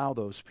not allow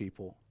those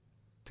people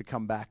to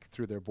come back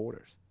through their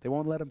borders. They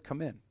won't let them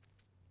come in.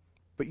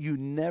 But you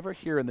never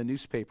hear in the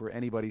newspaper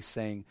anybody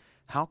saying,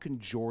 how can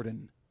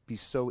Jordan be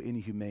so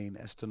inhumane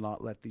as to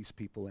not let these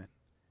people in?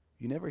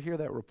 You never hear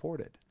that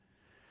reported.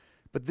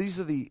 But this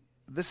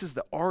is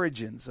the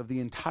origins of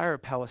the entire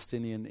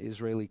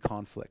Palestinian-Israeli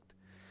conflict.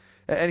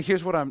 And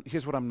here's what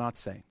I'm not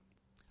saying.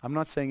 I'm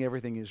not saying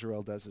everything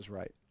Israel does is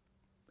right.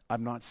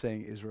 I'm not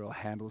saying Israel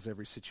handles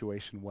every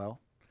situation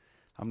well.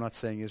 I'm not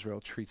saying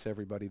Israel treats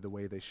everybody the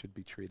way they should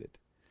be treated.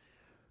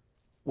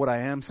 What I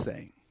am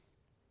saying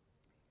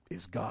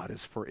is God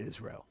is for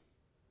Israel.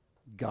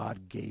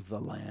 God gave the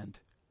land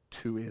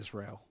to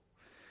Israel.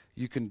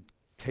 You can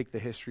take the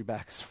history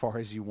back as far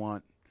as you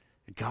want.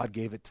 God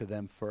gave it to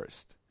them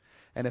first.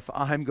 And if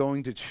I'm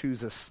going to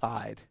choose a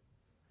side,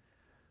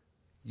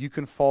 you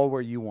can fall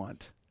where you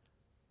want.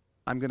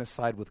 I'm going to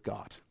side with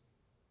God.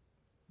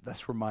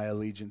 That's where my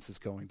allegiance is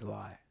going to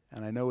lie.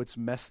 And I know it's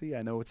messy.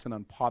 I know it's an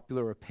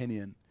unpopular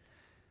opinion.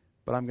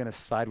 But I'm going to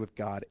side with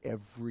God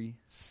every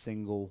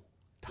single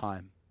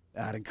time.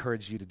 And I'd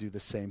encourage you to do the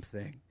same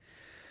thing.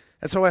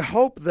 And so I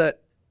hope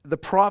that the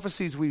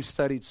prophecies we've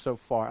studied so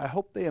far, I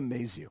hope they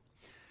amaze you.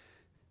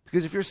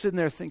 Because if you're sitting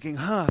there thinking,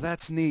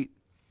 that's neat,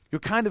 you're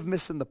kind of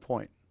missing the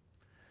point.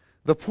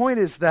 The point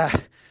is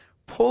that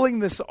pulling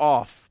this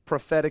off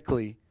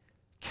prophetically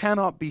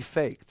cannot be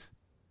faked.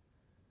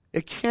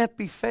 It can't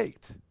be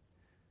faked.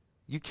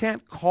 You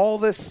can't call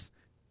this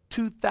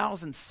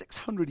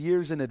 2,600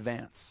 years in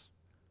advance.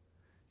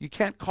 You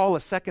can't call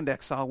a second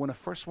exile when a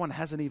first one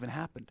hasn't even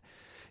happened.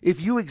 If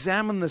you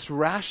examine this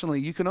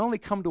rationally, you can only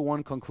come to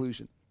one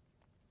conclusion.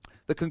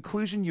 The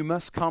conclusion you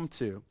must come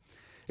to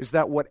is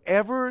that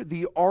whatever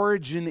the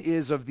origin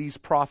is of these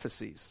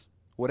prophecies,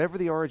 whatever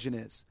the origin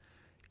is,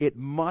 it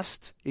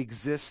must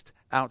exist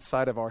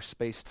outside of our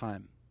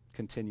space-time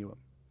continuum.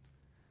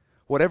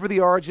 Whatever the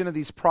origin of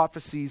these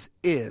prophecies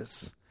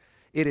is,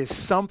 it is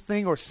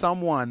something or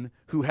someone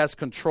who has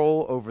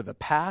control over the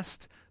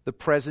past, the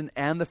present,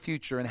 and the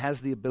future, and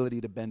has the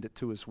ability to bend it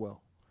to his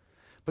will.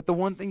 But the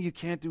one thing you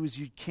can't do is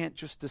you can't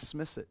just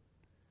dismiss it.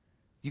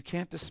 You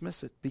can't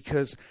dismiss it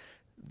because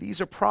these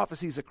are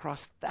prophecies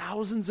across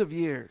thousands of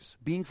years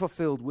being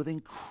fulfilled with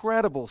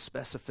incredible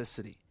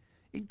specificity.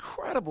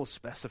 Incredible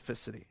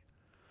specificity.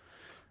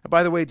 And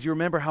by the way, do you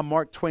remember how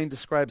Mark Twain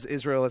describes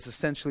Israel as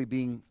essentially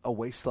being a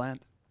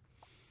wasteland?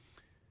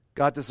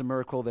 God does a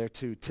miracle there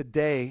too.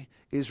 Today,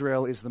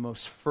 Israel is the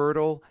most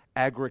fertile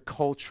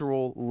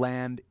agricultural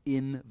land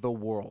in the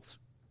world.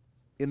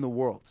 In the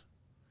world.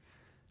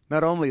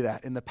 Not only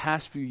that, in the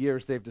past few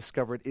years, they've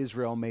discovered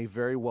Israel may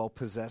very well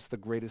possess the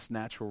greatest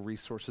natural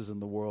resources in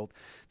the world.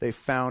 They've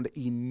found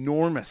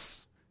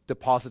enormous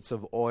deposits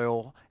of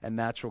oil and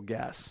natural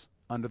gas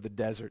under the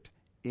desert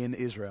in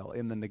Israel,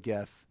 in the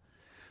Negev.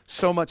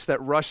 So much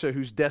that Russia,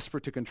 who's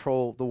desperate to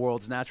control the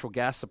world's natural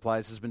gas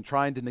supplies, has been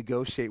trying to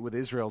negotiate with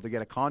Israel to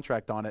get a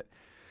contract on it.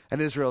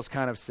 And Israel's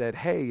kind of said,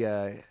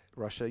 hey,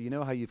 Russia, you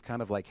know how you've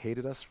kind of like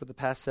hated us for the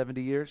past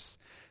 70 years?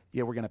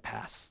 Yeah, we're going to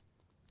pass.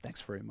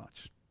 Thanks very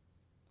much.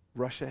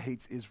 Russia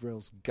hates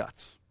Israel's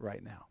guts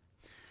right now.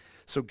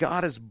 So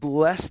God has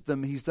blessed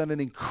them. He's done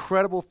an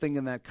incredible thing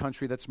in that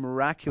country that's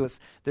miraculous.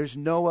 There's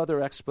no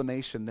other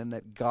explanation than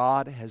that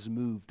God has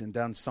moved and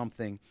done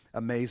something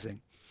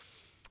amazing.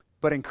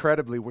 But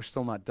incredibly, we're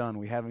still not done.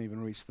 We haven't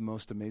even reached the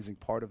most amazing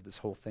part of this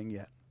whole thing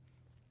yet.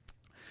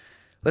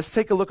 Let's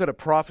take a look at a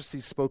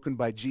prophecy spoken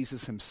by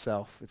Jesus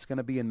himself. It's going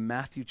to be in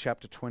Matthew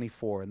chapter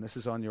 24, and this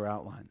is on your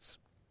outlines.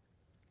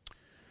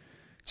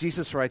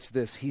 Jesus writes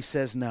this. He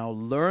says, "Now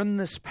learn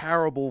this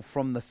parable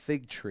from the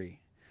fig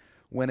tree.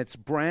 When its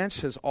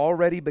branch has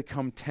already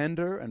become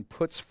tender and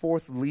puts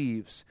forth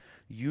leaves,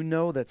 you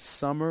know that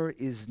summer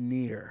is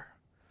near.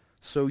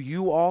 So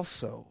you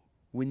also,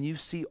 when you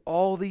see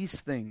all these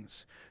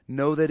things,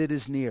 know that it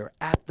is near,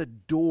 at the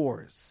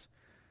doors.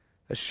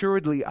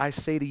 Assuredly, I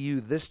say to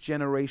you, this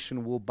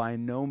generation will by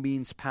no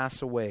means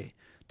pass away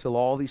till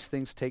all these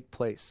things take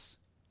place.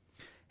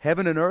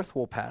 Heaven and earth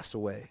will pass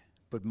away,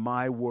 but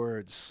my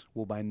words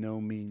will by no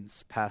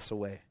means pass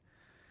away."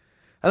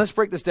 And let's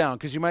break this down,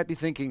 because you might be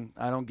thinking,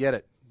 I don't get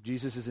it.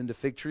 Jesus is into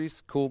fig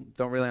trees? Cool,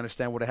 don't really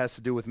understand what it has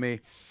to do with me.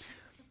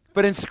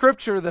 But in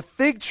Scripture, the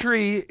fig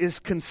tree is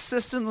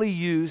consistently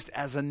used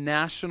as a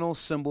national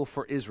symbol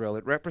for Israel.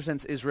 It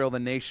represents Israel, the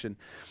nation.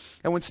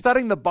 And when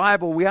studying the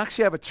Bible, we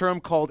actually have a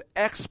term called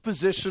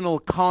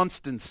expositional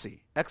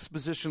constancy.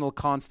 Expositional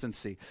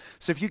constancy.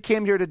 So if you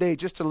came here today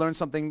just to learn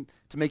something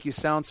to make you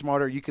sound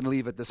smarter, you can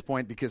leave at this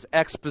point, because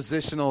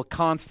expositional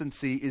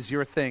constancy is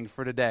your thing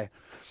for today.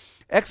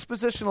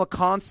 Expositional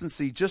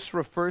constancy just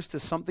refers to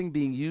something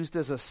being used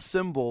as a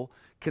symbol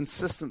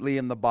consistently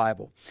in the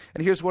Bible.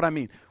 And here's what I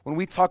mean. When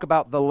we talk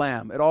about the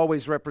lamb, it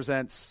always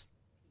represents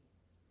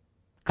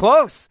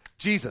close.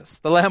 Jesus.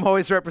 The lamb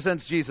always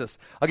represents Jesus.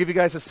 I'll give you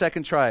guys a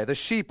second try. The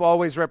sheep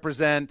always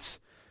represent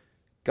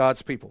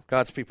God's people.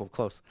 God's people.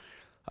 Close.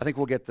 I think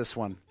we'll get this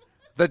one.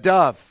 The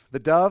dove. The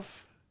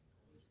dove?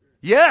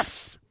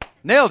 Yes!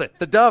 Nailed it.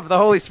 The dove, the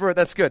Holy Spirit.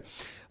 That's good.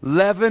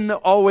 Leaven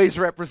always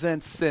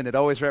represents sin. It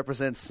always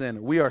represents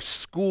sin. We are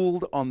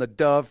schooled on the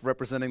dove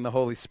representing the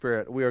Holy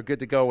Spirit. We are good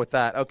to go with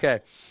that. Okay.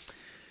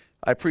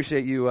 I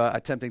appreciate you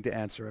attempting to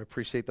answer. I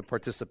appreciate the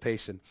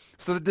participation.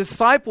 So the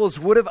disciples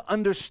would have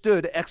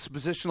understood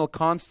expositional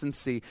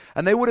constancy,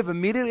 and they would have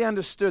immediately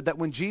understood that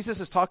when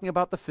Jesus is talking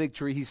about the fig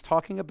tree, he's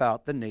talking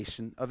about the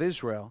nation of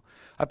Israel.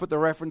 I put the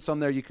reference on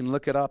there. You can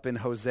look it up in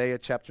Hosea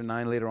chapter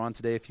 9 later on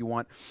today if you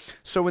want.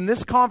 So in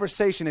this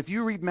conversation, if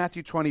you read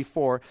Matthew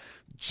 24,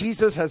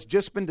 Jesus has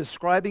just been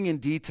describing in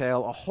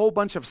detail a whole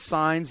bunch of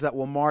signs that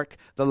will mark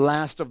the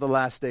last of the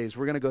last days.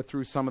 We're going to go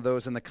through some of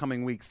those in the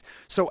coming weeks.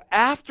 So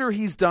after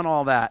he's done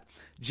all that,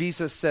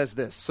 Jesus says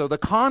this. So the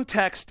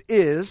context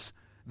is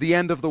the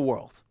end of the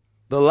world,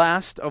 the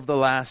last of the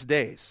last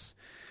days.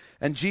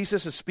 And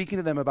Jesus is speaking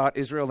to them about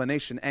Israel, the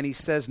nation, and he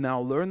says, now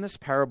learn this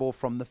parable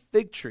from the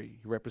fig tree.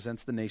 He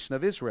represents the nation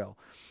of Israel.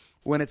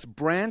 When its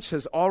branch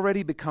has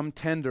already become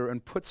tender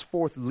and puts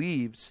forth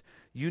leaves,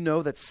 you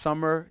know that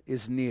summer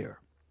is near.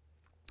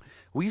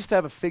 We used to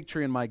have a fig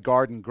tree in my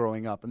garden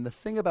growing up, and the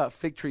thing about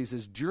fig trees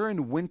is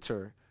during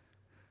winter,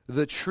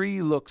 the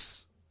tree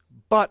looks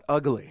but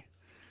ugly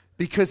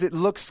because it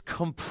looks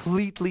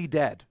completely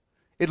dead.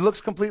 It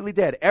looks completely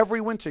dead.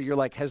 Every winter, you're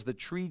like, has the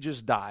tree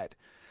just died?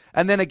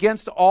 And then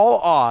against all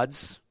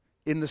odds,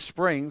 in the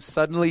spring,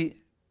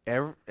 suddenly,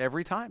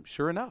 every time,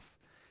 sure enough,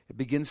 it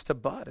begins to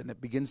bud and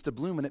it begins to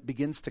bloom and it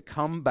begins to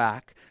come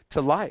back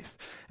to life.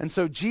 And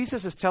so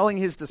Jesus is telling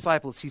his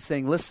disciples, he's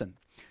saying, listen,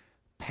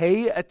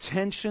 pay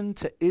attention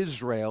to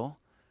Israel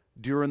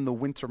during the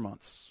winter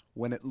months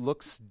when it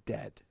looks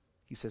dead.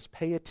 He says,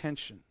 pay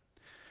attention.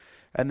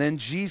 And then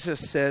Jesus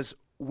says,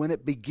 when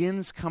it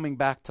begins coming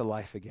back to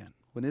life again,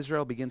 when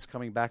Israel begins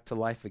coming back to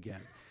life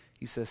again,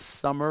 he says,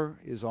 summer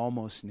is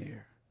almost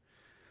near.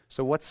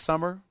 So what's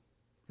summer?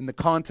 In the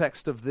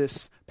context of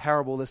this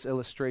parable, this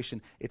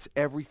illustration, it's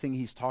everything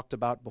he's talked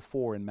about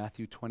before in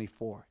Matthew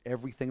 24.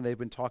 Everything they've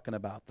been talking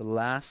about, the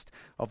last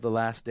of the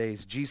last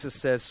days. Jesus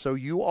says, so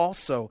you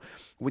also,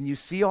 when you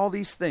see all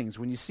these things,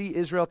 when you see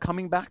Israel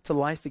coming back to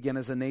life again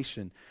as a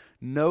nation,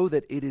 know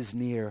that it is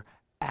near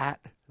at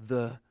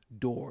the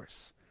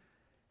doors.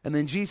 And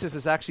then Jesus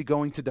is actually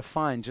going to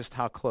define just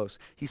how close.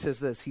 He says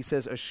this, he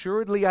says,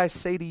 assuredly I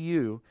say to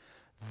you,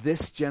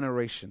 this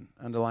generation,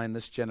 underline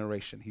this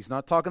generation. He's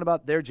not talking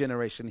about their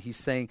generation. He's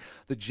saying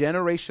the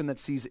generation that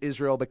sees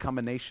Israel become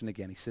a nation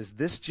again. He says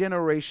this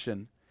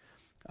generation,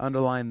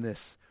 underline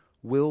this,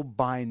 will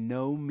by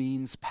no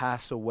means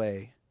pass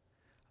away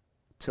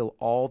till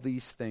all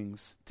these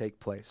things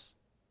take place,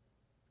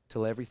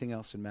 till everything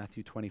else in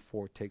Matthew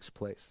 24 takes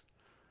place.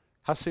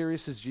 How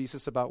serious is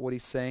Jesus about what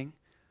he's saying?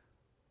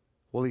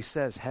 Well, he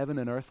says heaven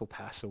and earth will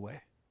pass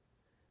away,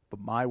 but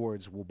my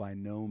words will by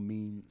no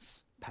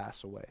means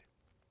pass away.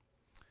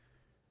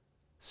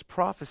 This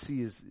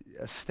prophecy is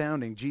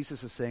astounding.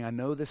 Jesus is saying, I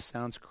know this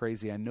sounds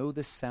crazy. I know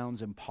this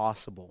sounds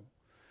impossible,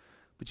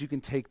 but you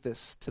can take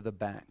this to the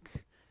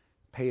bank.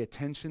 Pay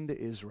attention to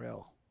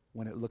Israel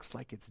when it looks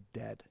like it's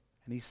dead.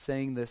 And he's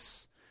saying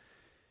this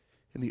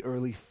in the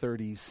early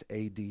 30s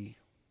AD.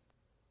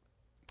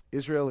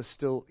 Israel is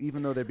still,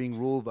 even though they're being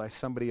ruled by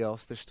somebody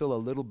else, they're still a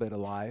little bit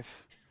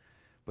alive,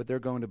 but they're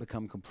going to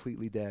become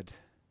completely dead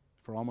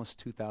for almost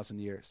 2,000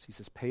 years. He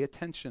says, pay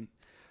attention.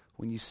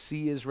 When you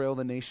see Israel,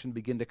 the nation,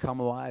 begin to come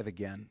alive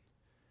again,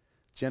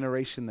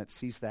 generation that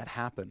sees that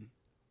happen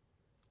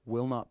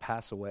will not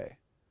pass away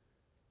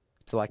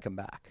till I come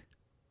back.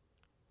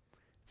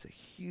 It's a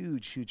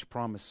huge, huge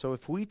promise. So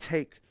if we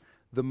take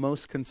the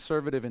most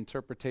conservative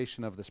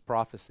interpretation of this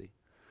prophecy,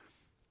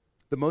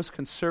 the most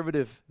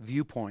conservative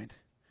viewpoint,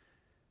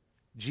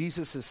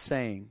 Jesus is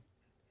saying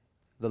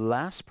the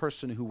last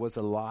person who was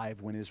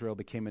alive when Israel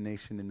became a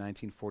nation in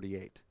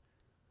 1948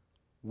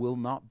 will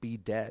not be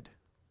dead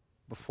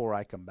before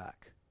I come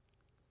back.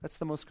 That's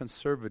the most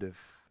conservative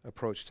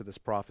approach to this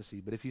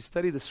prophecy. But if you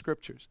study the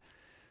scriptures,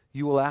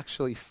 you will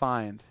actually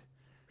find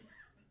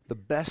the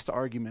best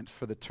argument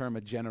for the term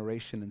a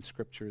generation in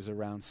scripture is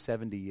around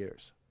 70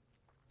 years.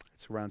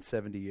 It's around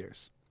 70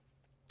 years.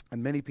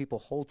 And many people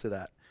hold to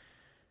that.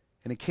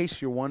 And in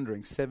case you're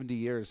wondering, 70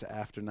 years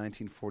after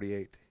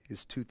 1948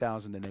 is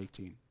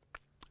 2018.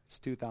 It's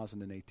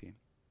 2018.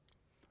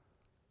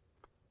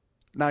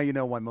 Now you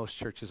know why most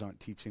churches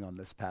aren't teaching on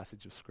this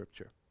passage of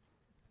scripture.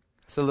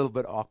 It's a little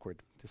bit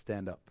awkward to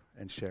stand up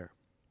and share.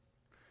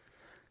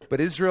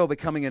 But Israel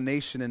becoming a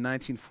nation in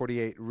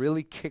 1948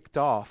 really kicked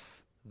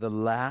off the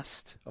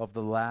last of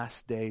the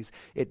last days.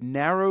 It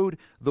narrowed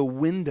the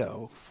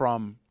window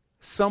from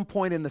some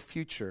point in the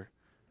future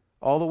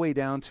all the way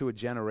down to a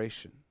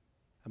generation,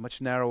 a much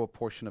narrower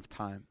portion of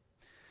time.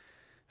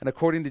 And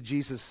according to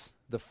Jesus,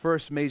 the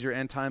first major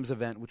end times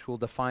event, which we'll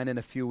define in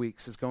a few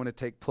weeks, is going to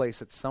take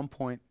place at some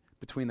point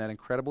between that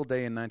incredible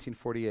day in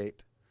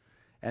 1948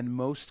 and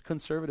most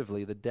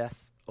conservatively, the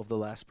death of the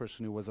last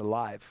person who was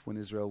alive when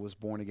Israel was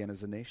born again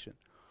as a nation.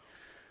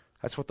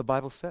 That's what the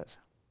Bible says.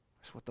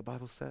 That's what the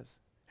Bible says.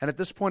 And at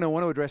this point, I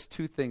want to address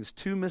two things,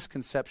 two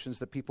misconceptions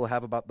that people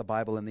have about the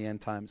Bible in the end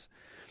times.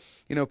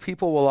 You know,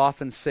 people will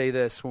often say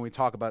this when we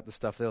talk about this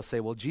stuff. They'll say,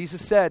 well,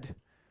 Jesus said,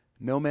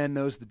 no man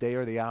knows the day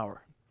or the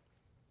hour.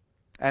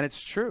 And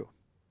it's true.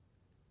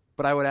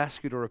 But I would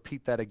ask you to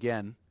repeat that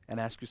again and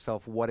ask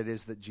yourself what it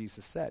is that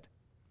Jesus said.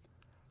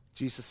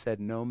 Jesus said,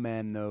 no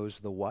man knows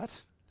the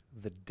what?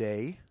 The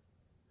day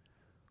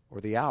or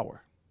the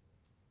hour.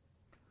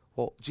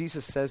 Well,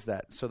 Jesus says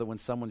that so that when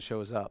someone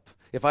shows up,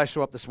 if I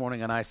show up this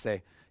morning and I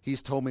say,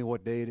 he's told me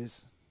what day it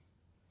is,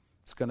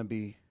 it's going to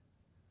be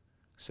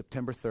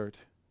September 3rd,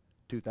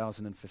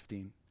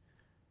 2015,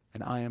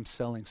 and I am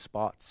selling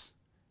spots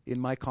in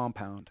my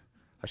compound,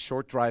 a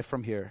short drive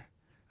from here,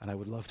 and I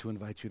would love to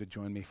invite you to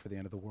join me for the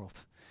end of the world.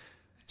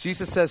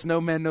 Jesus says, no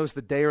man knows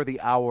the day or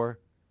the hour,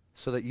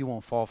 so that you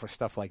won't fall for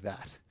stuff like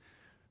that,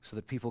 so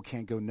that people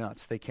can't go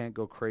nuts, they can't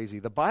go crazy.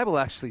 The Bible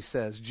actually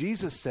says,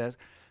 Jesus says,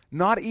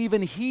 not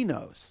even he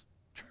knows.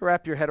 Try to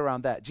wrap your head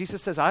around that.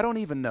 Jesus says, I don't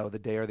even know the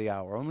day or the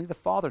hour, only the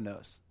Father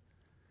knows.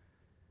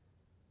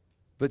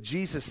 But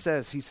Jesus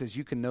says, he says,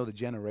 you can know the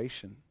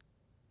generation.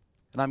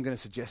 And I'm going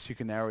to suggest you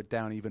can narrow it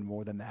down even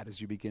more than that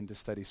as you begin to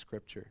study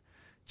Scripture.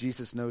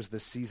 Jesus knows the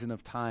season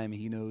of time.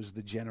 He knows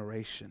the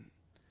generation.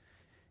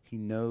 He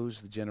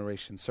knows the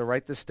generation. So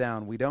write this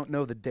down. We don't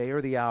know the day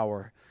or the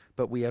hour,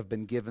 but we have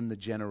been given the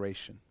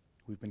generation.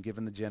 We've been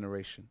given the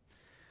generation.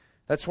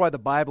 That's why the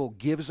Bible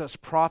gives us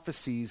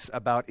prophecies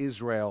about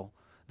Israel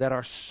that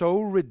are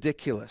so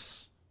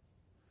ridiculous,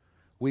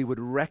 we would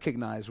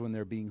recognize when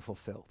they're being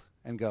fulfilled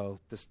and go,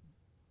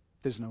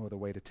 there's no other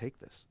way to take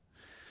this.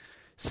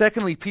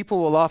 Secondly,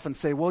 people will often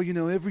say, well,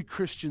 every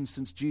Christian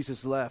since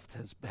Jesus left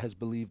has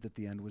believed that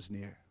the end was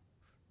near.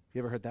 You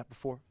ever heard that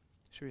before?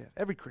 Sure you have.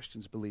 Every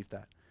Christian's believed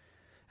that.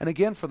 And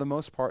again, for the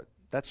most part,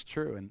 that's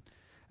true.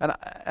 And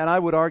I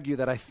would argue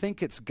that I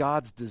think it's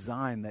God's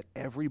design that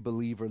every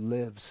believer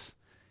lives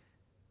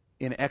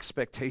in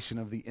expectation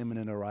of the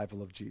imminent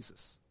arrival of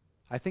Jesus.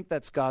 I think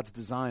that's God's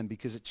design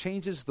because it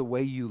changes the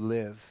way you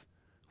live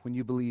when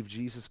you believe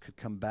Jesus could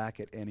come back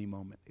at any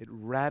moment. It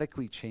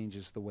radically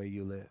changes the way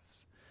you live.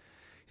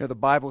 The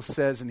Bible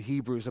says in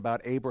Hebrews about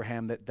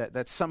Abraham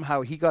that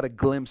somehow he got a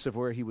glimpse of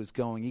where he was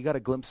going. He got a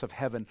glimpse of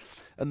heaven.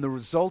 And the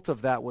result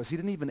of that was he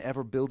didn't even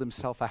ever build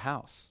himself a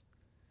house.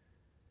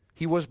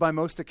 He was by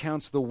most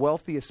accounts the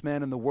wealthiest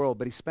man in the world,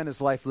 but he spent his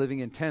life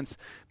living in tents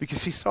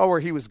because he saw where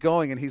he was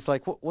going and he's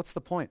like, what's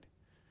the point?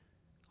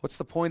 What's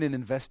the point in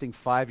investing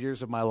 5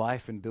 years of my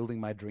life in building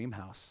my dream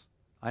house?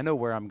 I know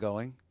where I'm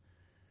going.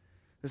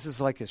 This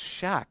is like a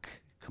shack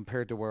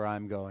compared to where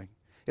I'm going.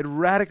 It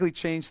radically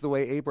changed the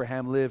way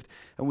Abraham lived.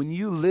 And when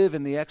you live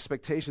in the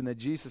expectation that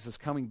Jesus is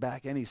coming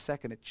back any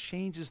second, it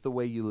changes the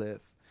way you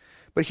live.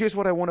 But here's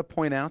what I want to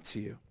point out to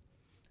you.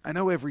 I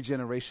know every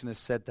generation has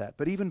said that,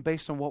 but even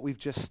based on what we've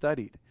just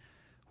studied,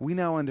 we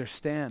now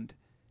understand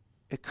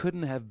it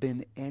couldn't have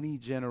been any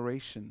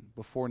generation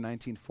before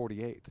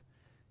 1948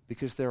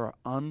 because there are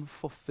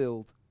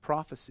unfulfilled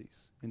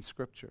prophecies in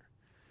Scripture.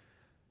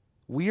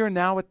 We are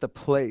now at the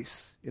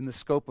place in the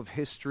scope of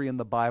history in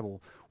the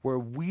Bible where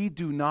we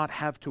do not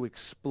have to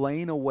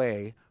explain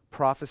away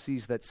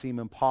prophecies that seem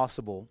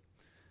impossible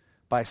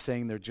by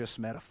saying they're just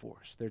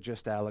metaphors, they're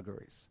just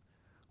allegories.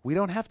 We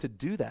don't have to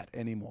do that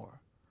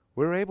anymore.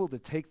 We're able to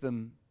take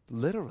them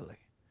literally.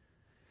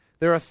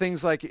 There are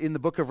things like in the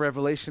book of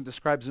Revelation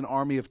describes an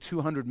army of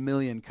 200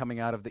 million coming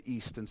out of the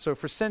east. And so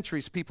for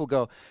centuries people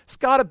go, it's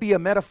got to be a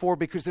metaphor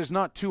because there's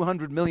not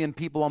 200 million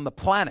people on the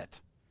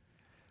planet.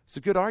 It's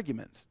a good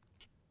argument.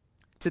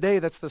 Today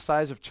that's the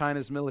size of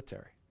China's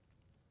military.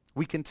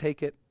 We can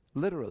take it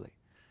literally.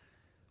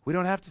 We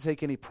don't have to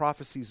take any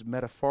prophecies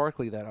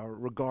metaphorically that are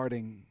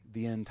regarding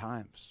the end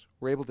times.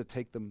 We're able to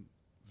take them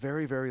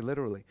very, very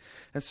literally.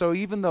 And so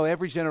even though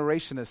every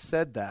generation has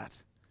said that,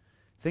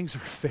 things are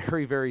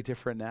very, very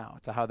different now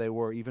to how they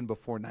were even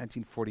before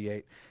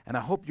 1948. And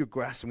I hope you're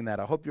grasping that.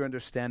 I hope you're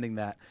understanding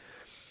that.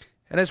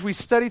 And as we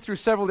study through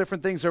several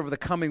different things over the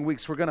coming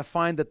weeks, we're going to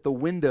find that the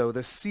window,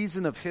 the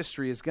season of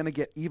history is going to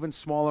get even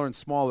smaller and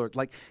smaller.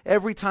 Like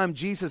every time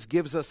Jesus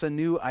gives us a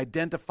new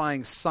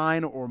identifying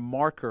sign or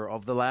marker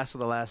of the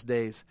last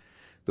days,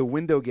 the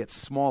window gets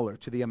smaller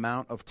to the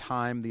amount of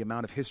time, the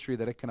amount of history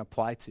that it can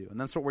apply to. And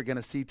that's what we're going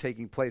to see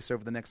taking place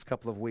over the next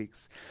couple of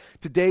weeks.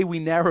 Today, we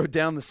narrowed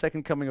down the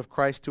second coming of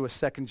Christ to a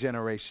second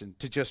generation,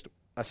 to just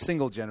a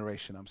single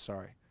generation,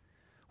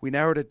 We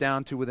narrowed it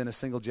down to within a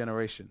single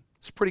generation.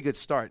 It's a pretty good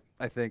start,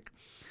 I think.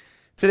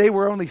 Today,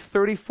 we're only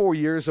 34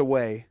 years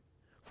away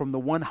from the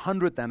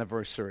 100th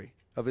anniversary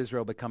of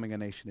Israel becoming a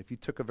nation, if you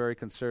took a very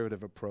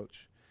conservative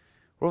approach.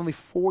 We're only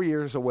 4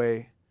 years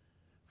away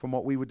from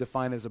what we would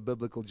define as a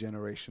biblical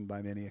generation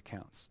by many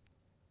accounts.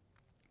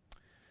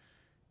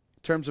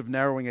 In terms of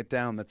narrowing it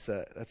down, that's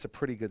a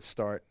pretty good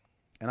start.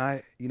 And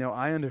I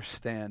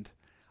understand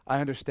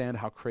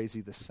how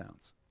crazy this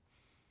sounds.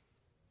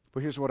 But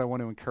here's what I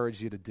want to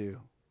encourage you to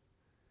do.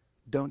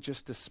 Don't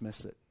just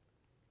dismiss it.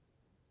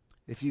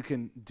 If you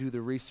can do the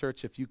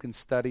research, if you can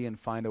study and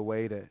find a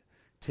way to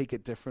take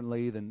it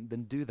differently,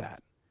 then do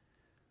that.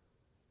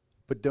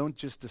 But don't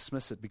just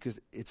dismiss it because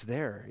it's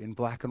there in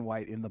black and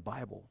white in the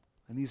Bible.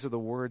 And these are the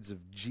words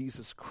of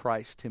Jesus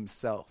Christ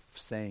himself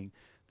saying,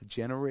 the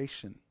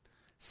generation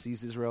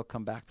sees Israel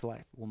come back to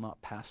life will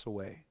not pass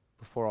away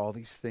before all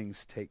these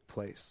things take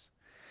place.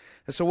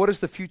 And so what does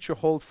the future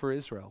hold for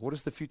Israel? What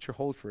does the future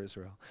hold for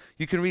Israel?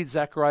 You can read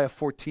Zechariah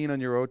 14 on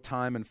your own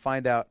time and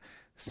find out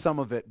some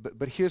of it.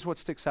 But here's what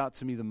sticks out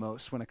to me the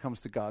most when it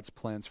comes to God's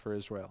plans for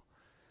Israel.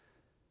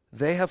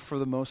 They have, for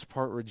the most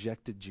part,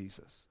 rejected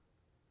Jesus.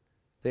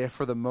 They have,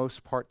 for the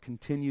most part,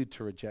 continued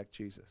to reject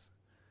Jesus.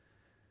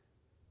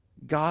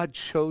 God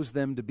chose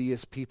them to be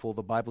his people,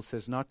 the Bible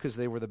says, not because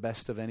they were the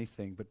best of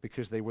anything, but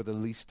because they were the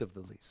least of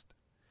the least.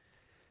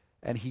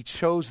 And he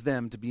chose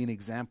them to be an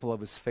example of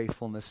his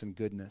faithfulness and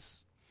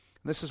goodness.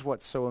 And this is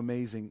what's so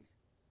amazing.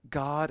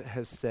 God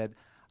has said,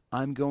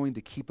 I'm going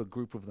to keep a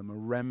group of them, a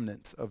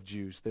remnant of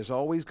Jews. There's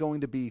always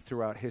going to be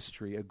throughout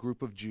history a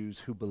group of Jews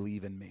who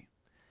believe in me.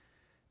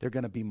 They're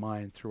going to be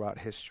mine throughout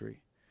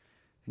history.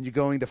 And you're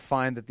going to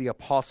find that the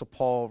Apostle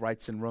Paul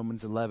writes in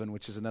Romans 11,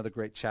 which is another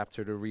great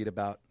chapter to read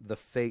about the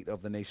fate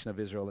of the nation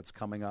of Israel that's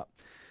coming up.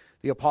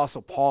 The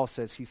Apostle Paul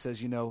says,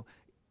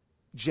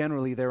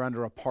 generally they're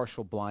under a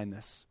partial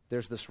blindness.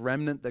 There's this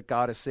remnant that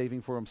God is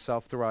saving for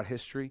himself throughout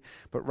history,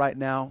 but right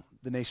now,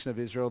 the nation of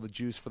Israel, the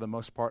Jews for the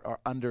most part, are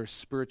under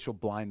spiritual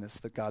blindness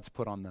that God's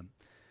put on them.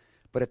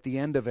 But at the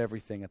end of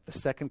everything, at the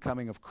second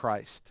coming of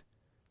Christ,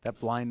 that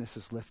blindness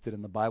is lifted,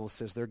 and the Bible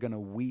says they're going to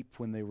weep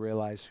when they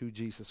realize who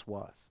Jesus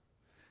was,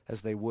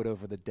 as they would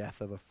over the death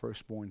of a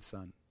firstborn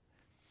son.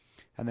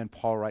 And then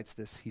Paul writes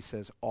this, he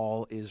says,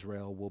 all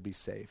Israel will be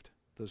saved.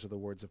 Those are the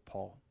words of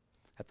Paul.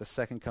 At the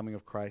second coming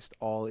of Christ,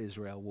 all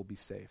Israel will be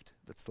saved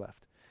that's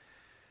left.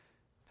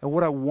 And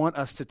what I want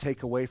us to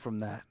take away from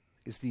that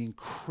is the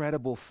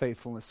incredible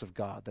faithfulness of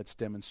God that's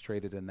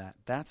demonstrated in that.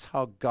 That's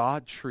how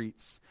God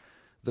treats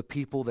the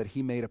people that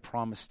he made a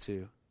promise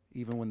to,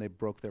 even when they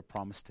broke their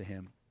promise to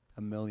him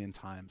 1,000,000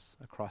 times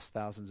across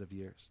thousands of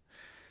years.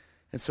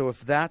 And so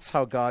if that's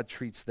how God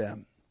treats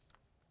them,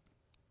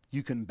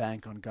 you can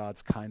bank on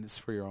God's kindness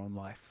for your own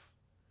life.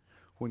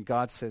 When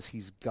God says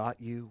he's got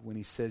you, when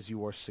he says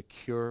you are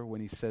secure, when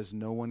he says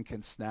no one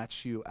can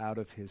snatch you out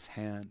of his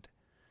hand,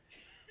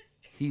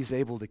 he's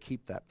able to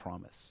keep that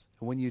promise.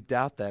 And when you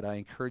doubt that, I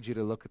encourage you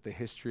to look at the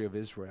history of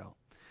Israel.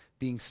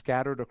 Being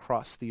scattered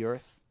across the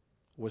earth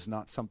was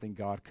not something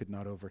God could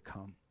not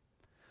overcome.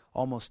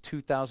 Almost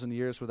 2,000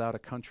 years without a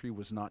country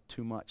was not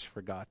too much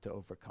for God to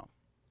overcome.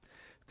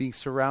 Being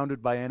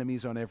surrounded by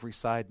enemies on every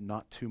side,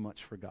 not too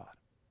much for God.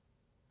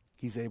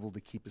 He's able to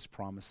keep his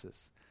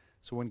promises.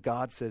 So when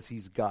God says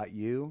he's got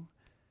you,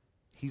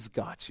 he's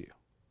got you.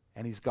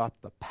 And he's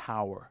got the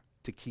power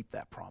to keep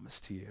that promise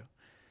to you.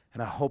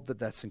 And I hope that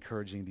that's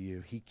encouraging to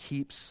you. He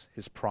keeps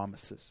his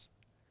promises.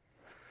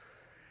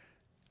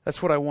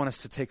 That's what I want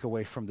us to take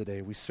away from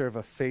today. We serve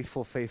a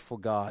faithful, faithful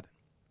God.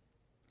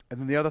 And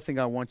then the other thing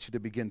I want you to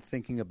begin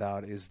thinking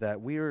about is that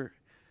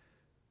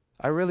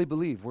I really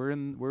believe we're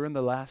in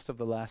the last of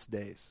the last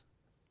days.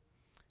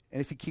 And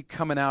if you keep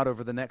coming out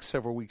over the next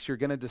several weeks, you're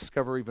going to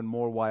discover even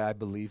more why I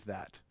believe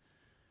that.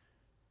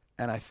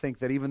 And I think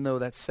that even though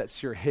that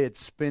sets your head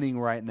spinning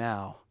right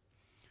now,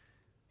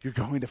 you're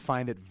going to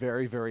find it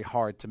very, very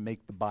hard to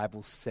make the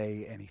Bible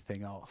say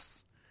anything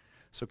else.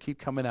 So keep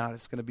coming out.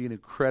 It's going to be an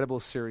incredible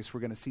series.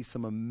 We're going to see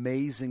some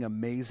amazing,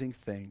 amazing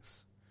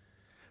things.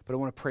 But I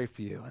want to pray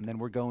for you, and then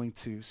we're going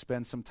to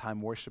spend some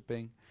time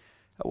worshiping.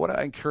 What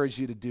I encourage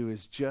you to do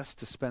is just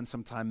to spend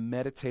some time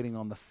meditating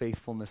on the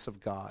faithfulness of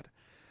God.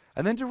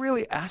 And then to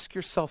really ask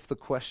yourself the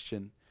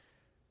question,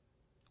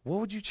 what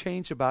would you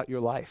change about your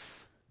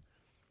life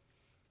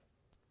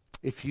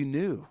if you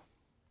knew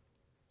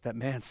that,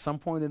 man, some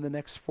point in the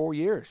next 4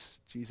 years,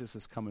 Jesus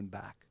is coming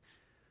back?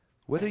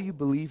 Whether you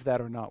believe that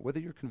or not, whether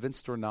you're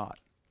convinced or not,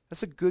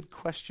 that's a good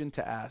question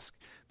to ask,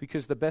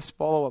 because the best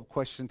follow-up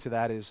question to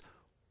that is,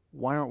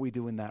 why aren't we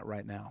doing that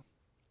right now?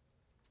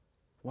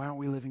 Why aren't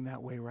we living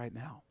that way right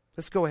now?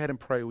 Let's go ahead and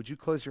pray. Would you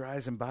close your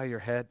eyes and bow your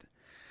head?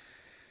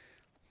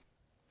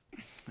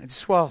 And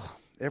just while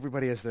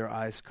everybody has their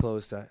eyes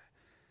closed, I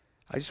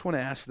just want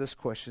to ask this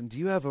question. Do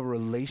you have a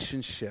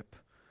relationship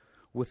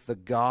with the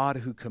God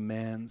who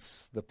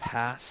commands the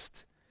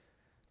past,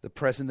 the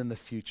present, and the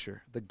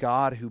future? The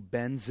God who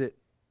bends it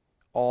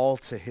all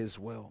to his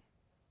will.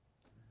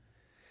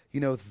 You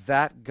know,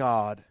 that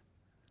God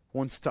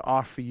wants to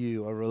offer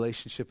you a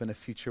relationship and a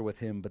future with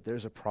him, but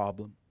there's a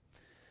problem.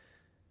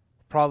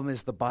 The problem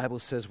is the Bible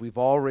says we've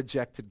all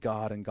rejected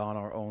God and gone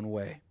our own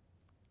way.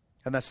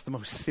 And that's the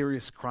most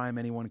serious crime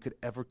anyone could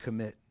ever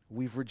commit.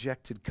 We've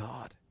rejected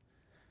God.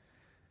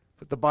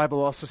 But the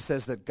Bible also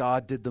says that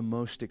God did the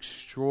most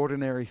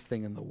extraordinary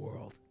thing in the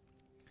world.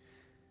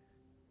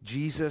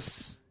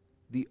 Jesus,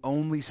 the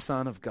only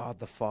Son of God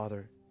the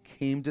Father,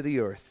 came to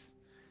the earth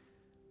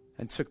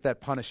and took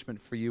that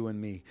punishment for you and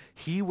me.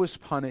 He was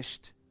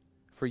punished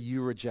for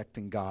you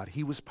rejecting God.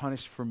 He was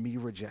punished for me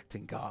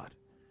rejecting God.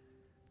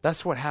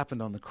 That's what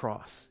happened on the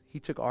cross. He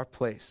took our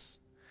place.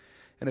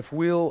 And if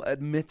we'll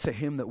admit to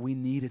him that we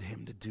needed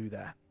him to do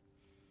that,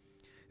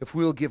 if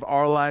we'll give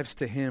our lives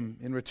to him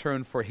in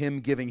return for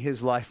him giving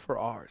his life for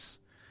ours,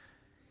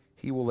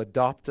 he will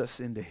adopt us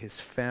into his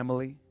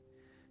family.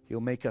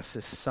 He'll make us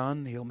his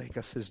son. He'll make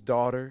us his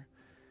daughter.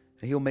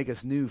 And he'll make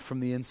us new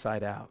from the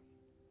inside out.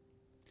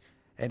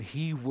 And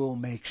he will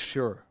make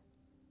sure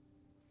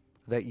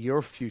that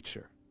your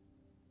future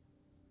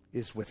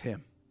is with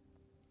him,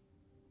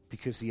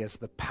 because he has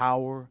the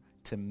power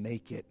to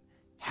make it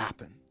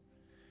happen.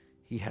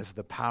 He has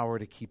the power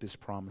to keep his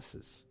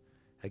promises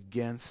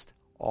against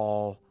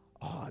all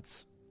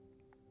odds.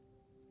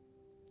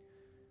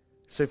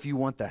 So if you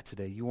want that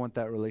today, you want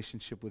that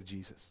relationship with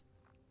Jesus,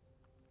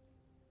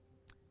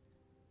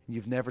 and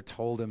you've never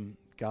told him,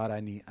 God, I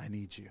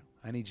need you.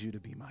 I need you to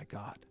be my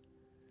God.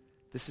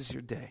 This is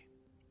your day.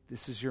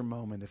 This is your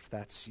moment if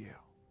that's you.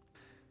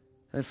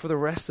 And for the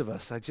rest of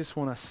us, I just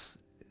want us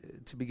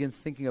to begin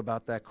thinking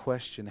about that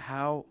question.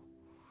 How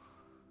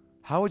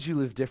would you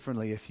live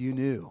differently if you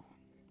knew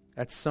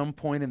at some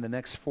point in the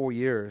next 4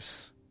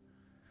 years,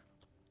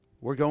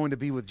 we're going to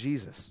be with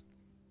Jesus?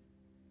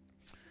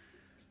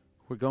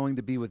 We're going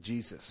to be with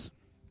Jesus.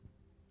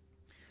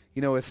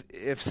 You know,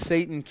 if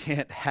Satan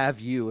can't have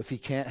you, if he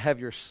can't have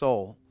your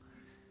soul,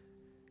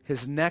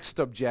 his next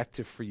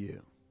objective for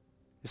you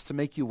is to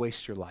make you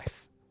waste your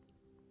life.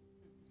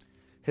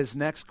 His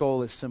next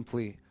goal is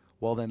simply,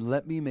 well, then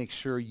let me make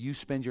sure you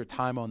spend your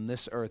time on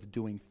this earth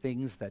doing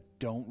things that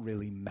don't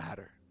really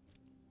matter.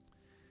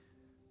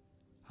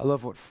 I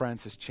love what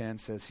Francis Chan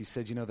says. He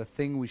said, the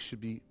thing we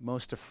should be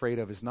most afraid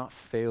of is not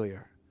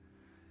failure,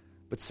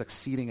 but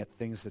succeeding at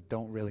things that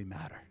don't really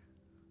matter.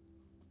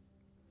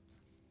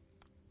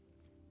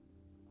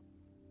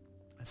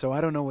 And so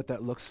I don't know what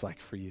that looks like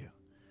for you,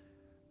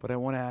 but I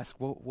want to ask,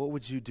 what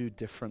would you do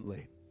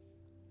differently?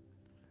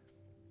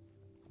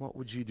 What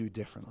would you do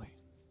differently?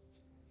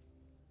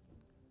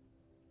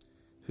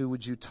 Who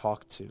would you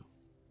talk to?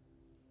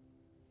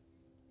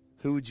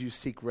 Who would you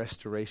seek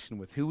restoration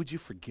with? Who would you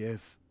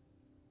forgive?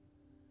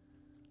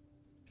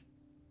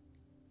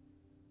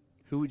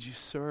 Who would you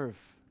serve?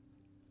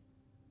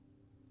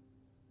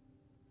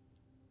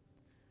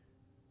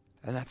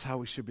 And that's how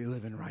we should be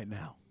living right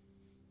now.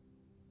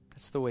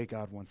 That's the way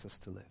God wants us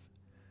to live.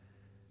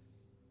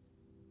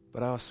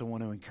 But I also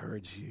want to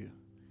encourage you,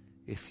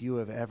 if you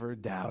have ever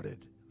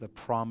doubted the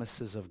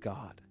promises of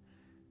God,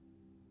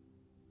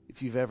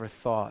 if you've ever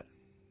thought,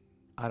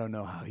 I don't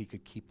know how he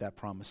could keep that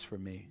promise for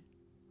me.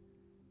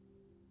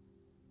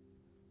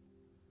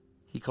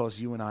 He calls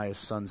you and I his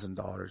sons and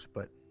daughters,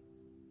 but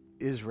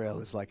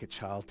Israel is like a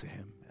child to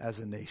him as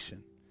a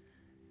nation.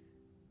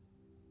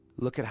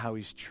 Look at how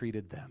he's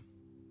treated them.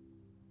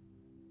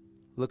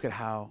 Look at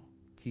how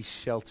he's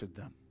sheltered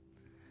them.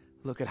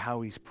 Look at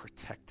how he's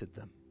protected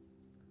them.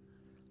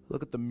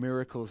 Look at the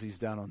miracles he's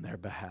done on their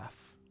behalf.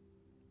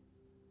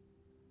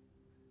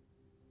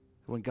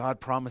 When God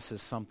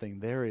promises something,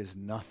 there is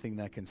nothing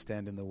that can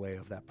stand in the way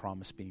of that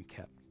promise being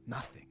kept.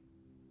 Nothing.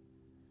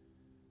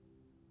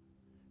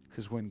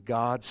 Because when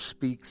God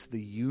speaks, the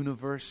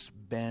universe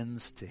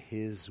bends to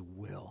his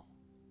will.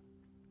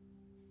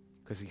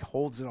 Because he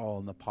holds it all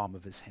in the palm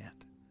of his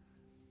hand.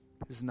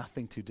 There's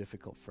nothing too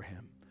difficult for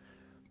him.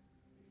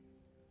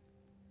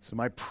 So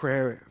my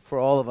prayer for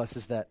all of us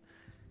is that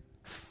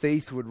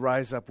faith would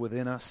rise up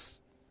within us.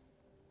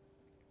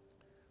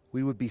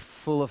 We would be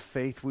full of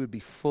faith. We would be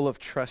full of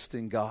trust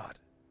in God.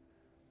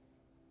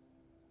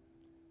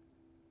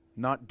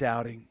 Not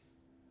doubting,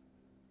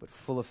 but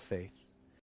full of faith.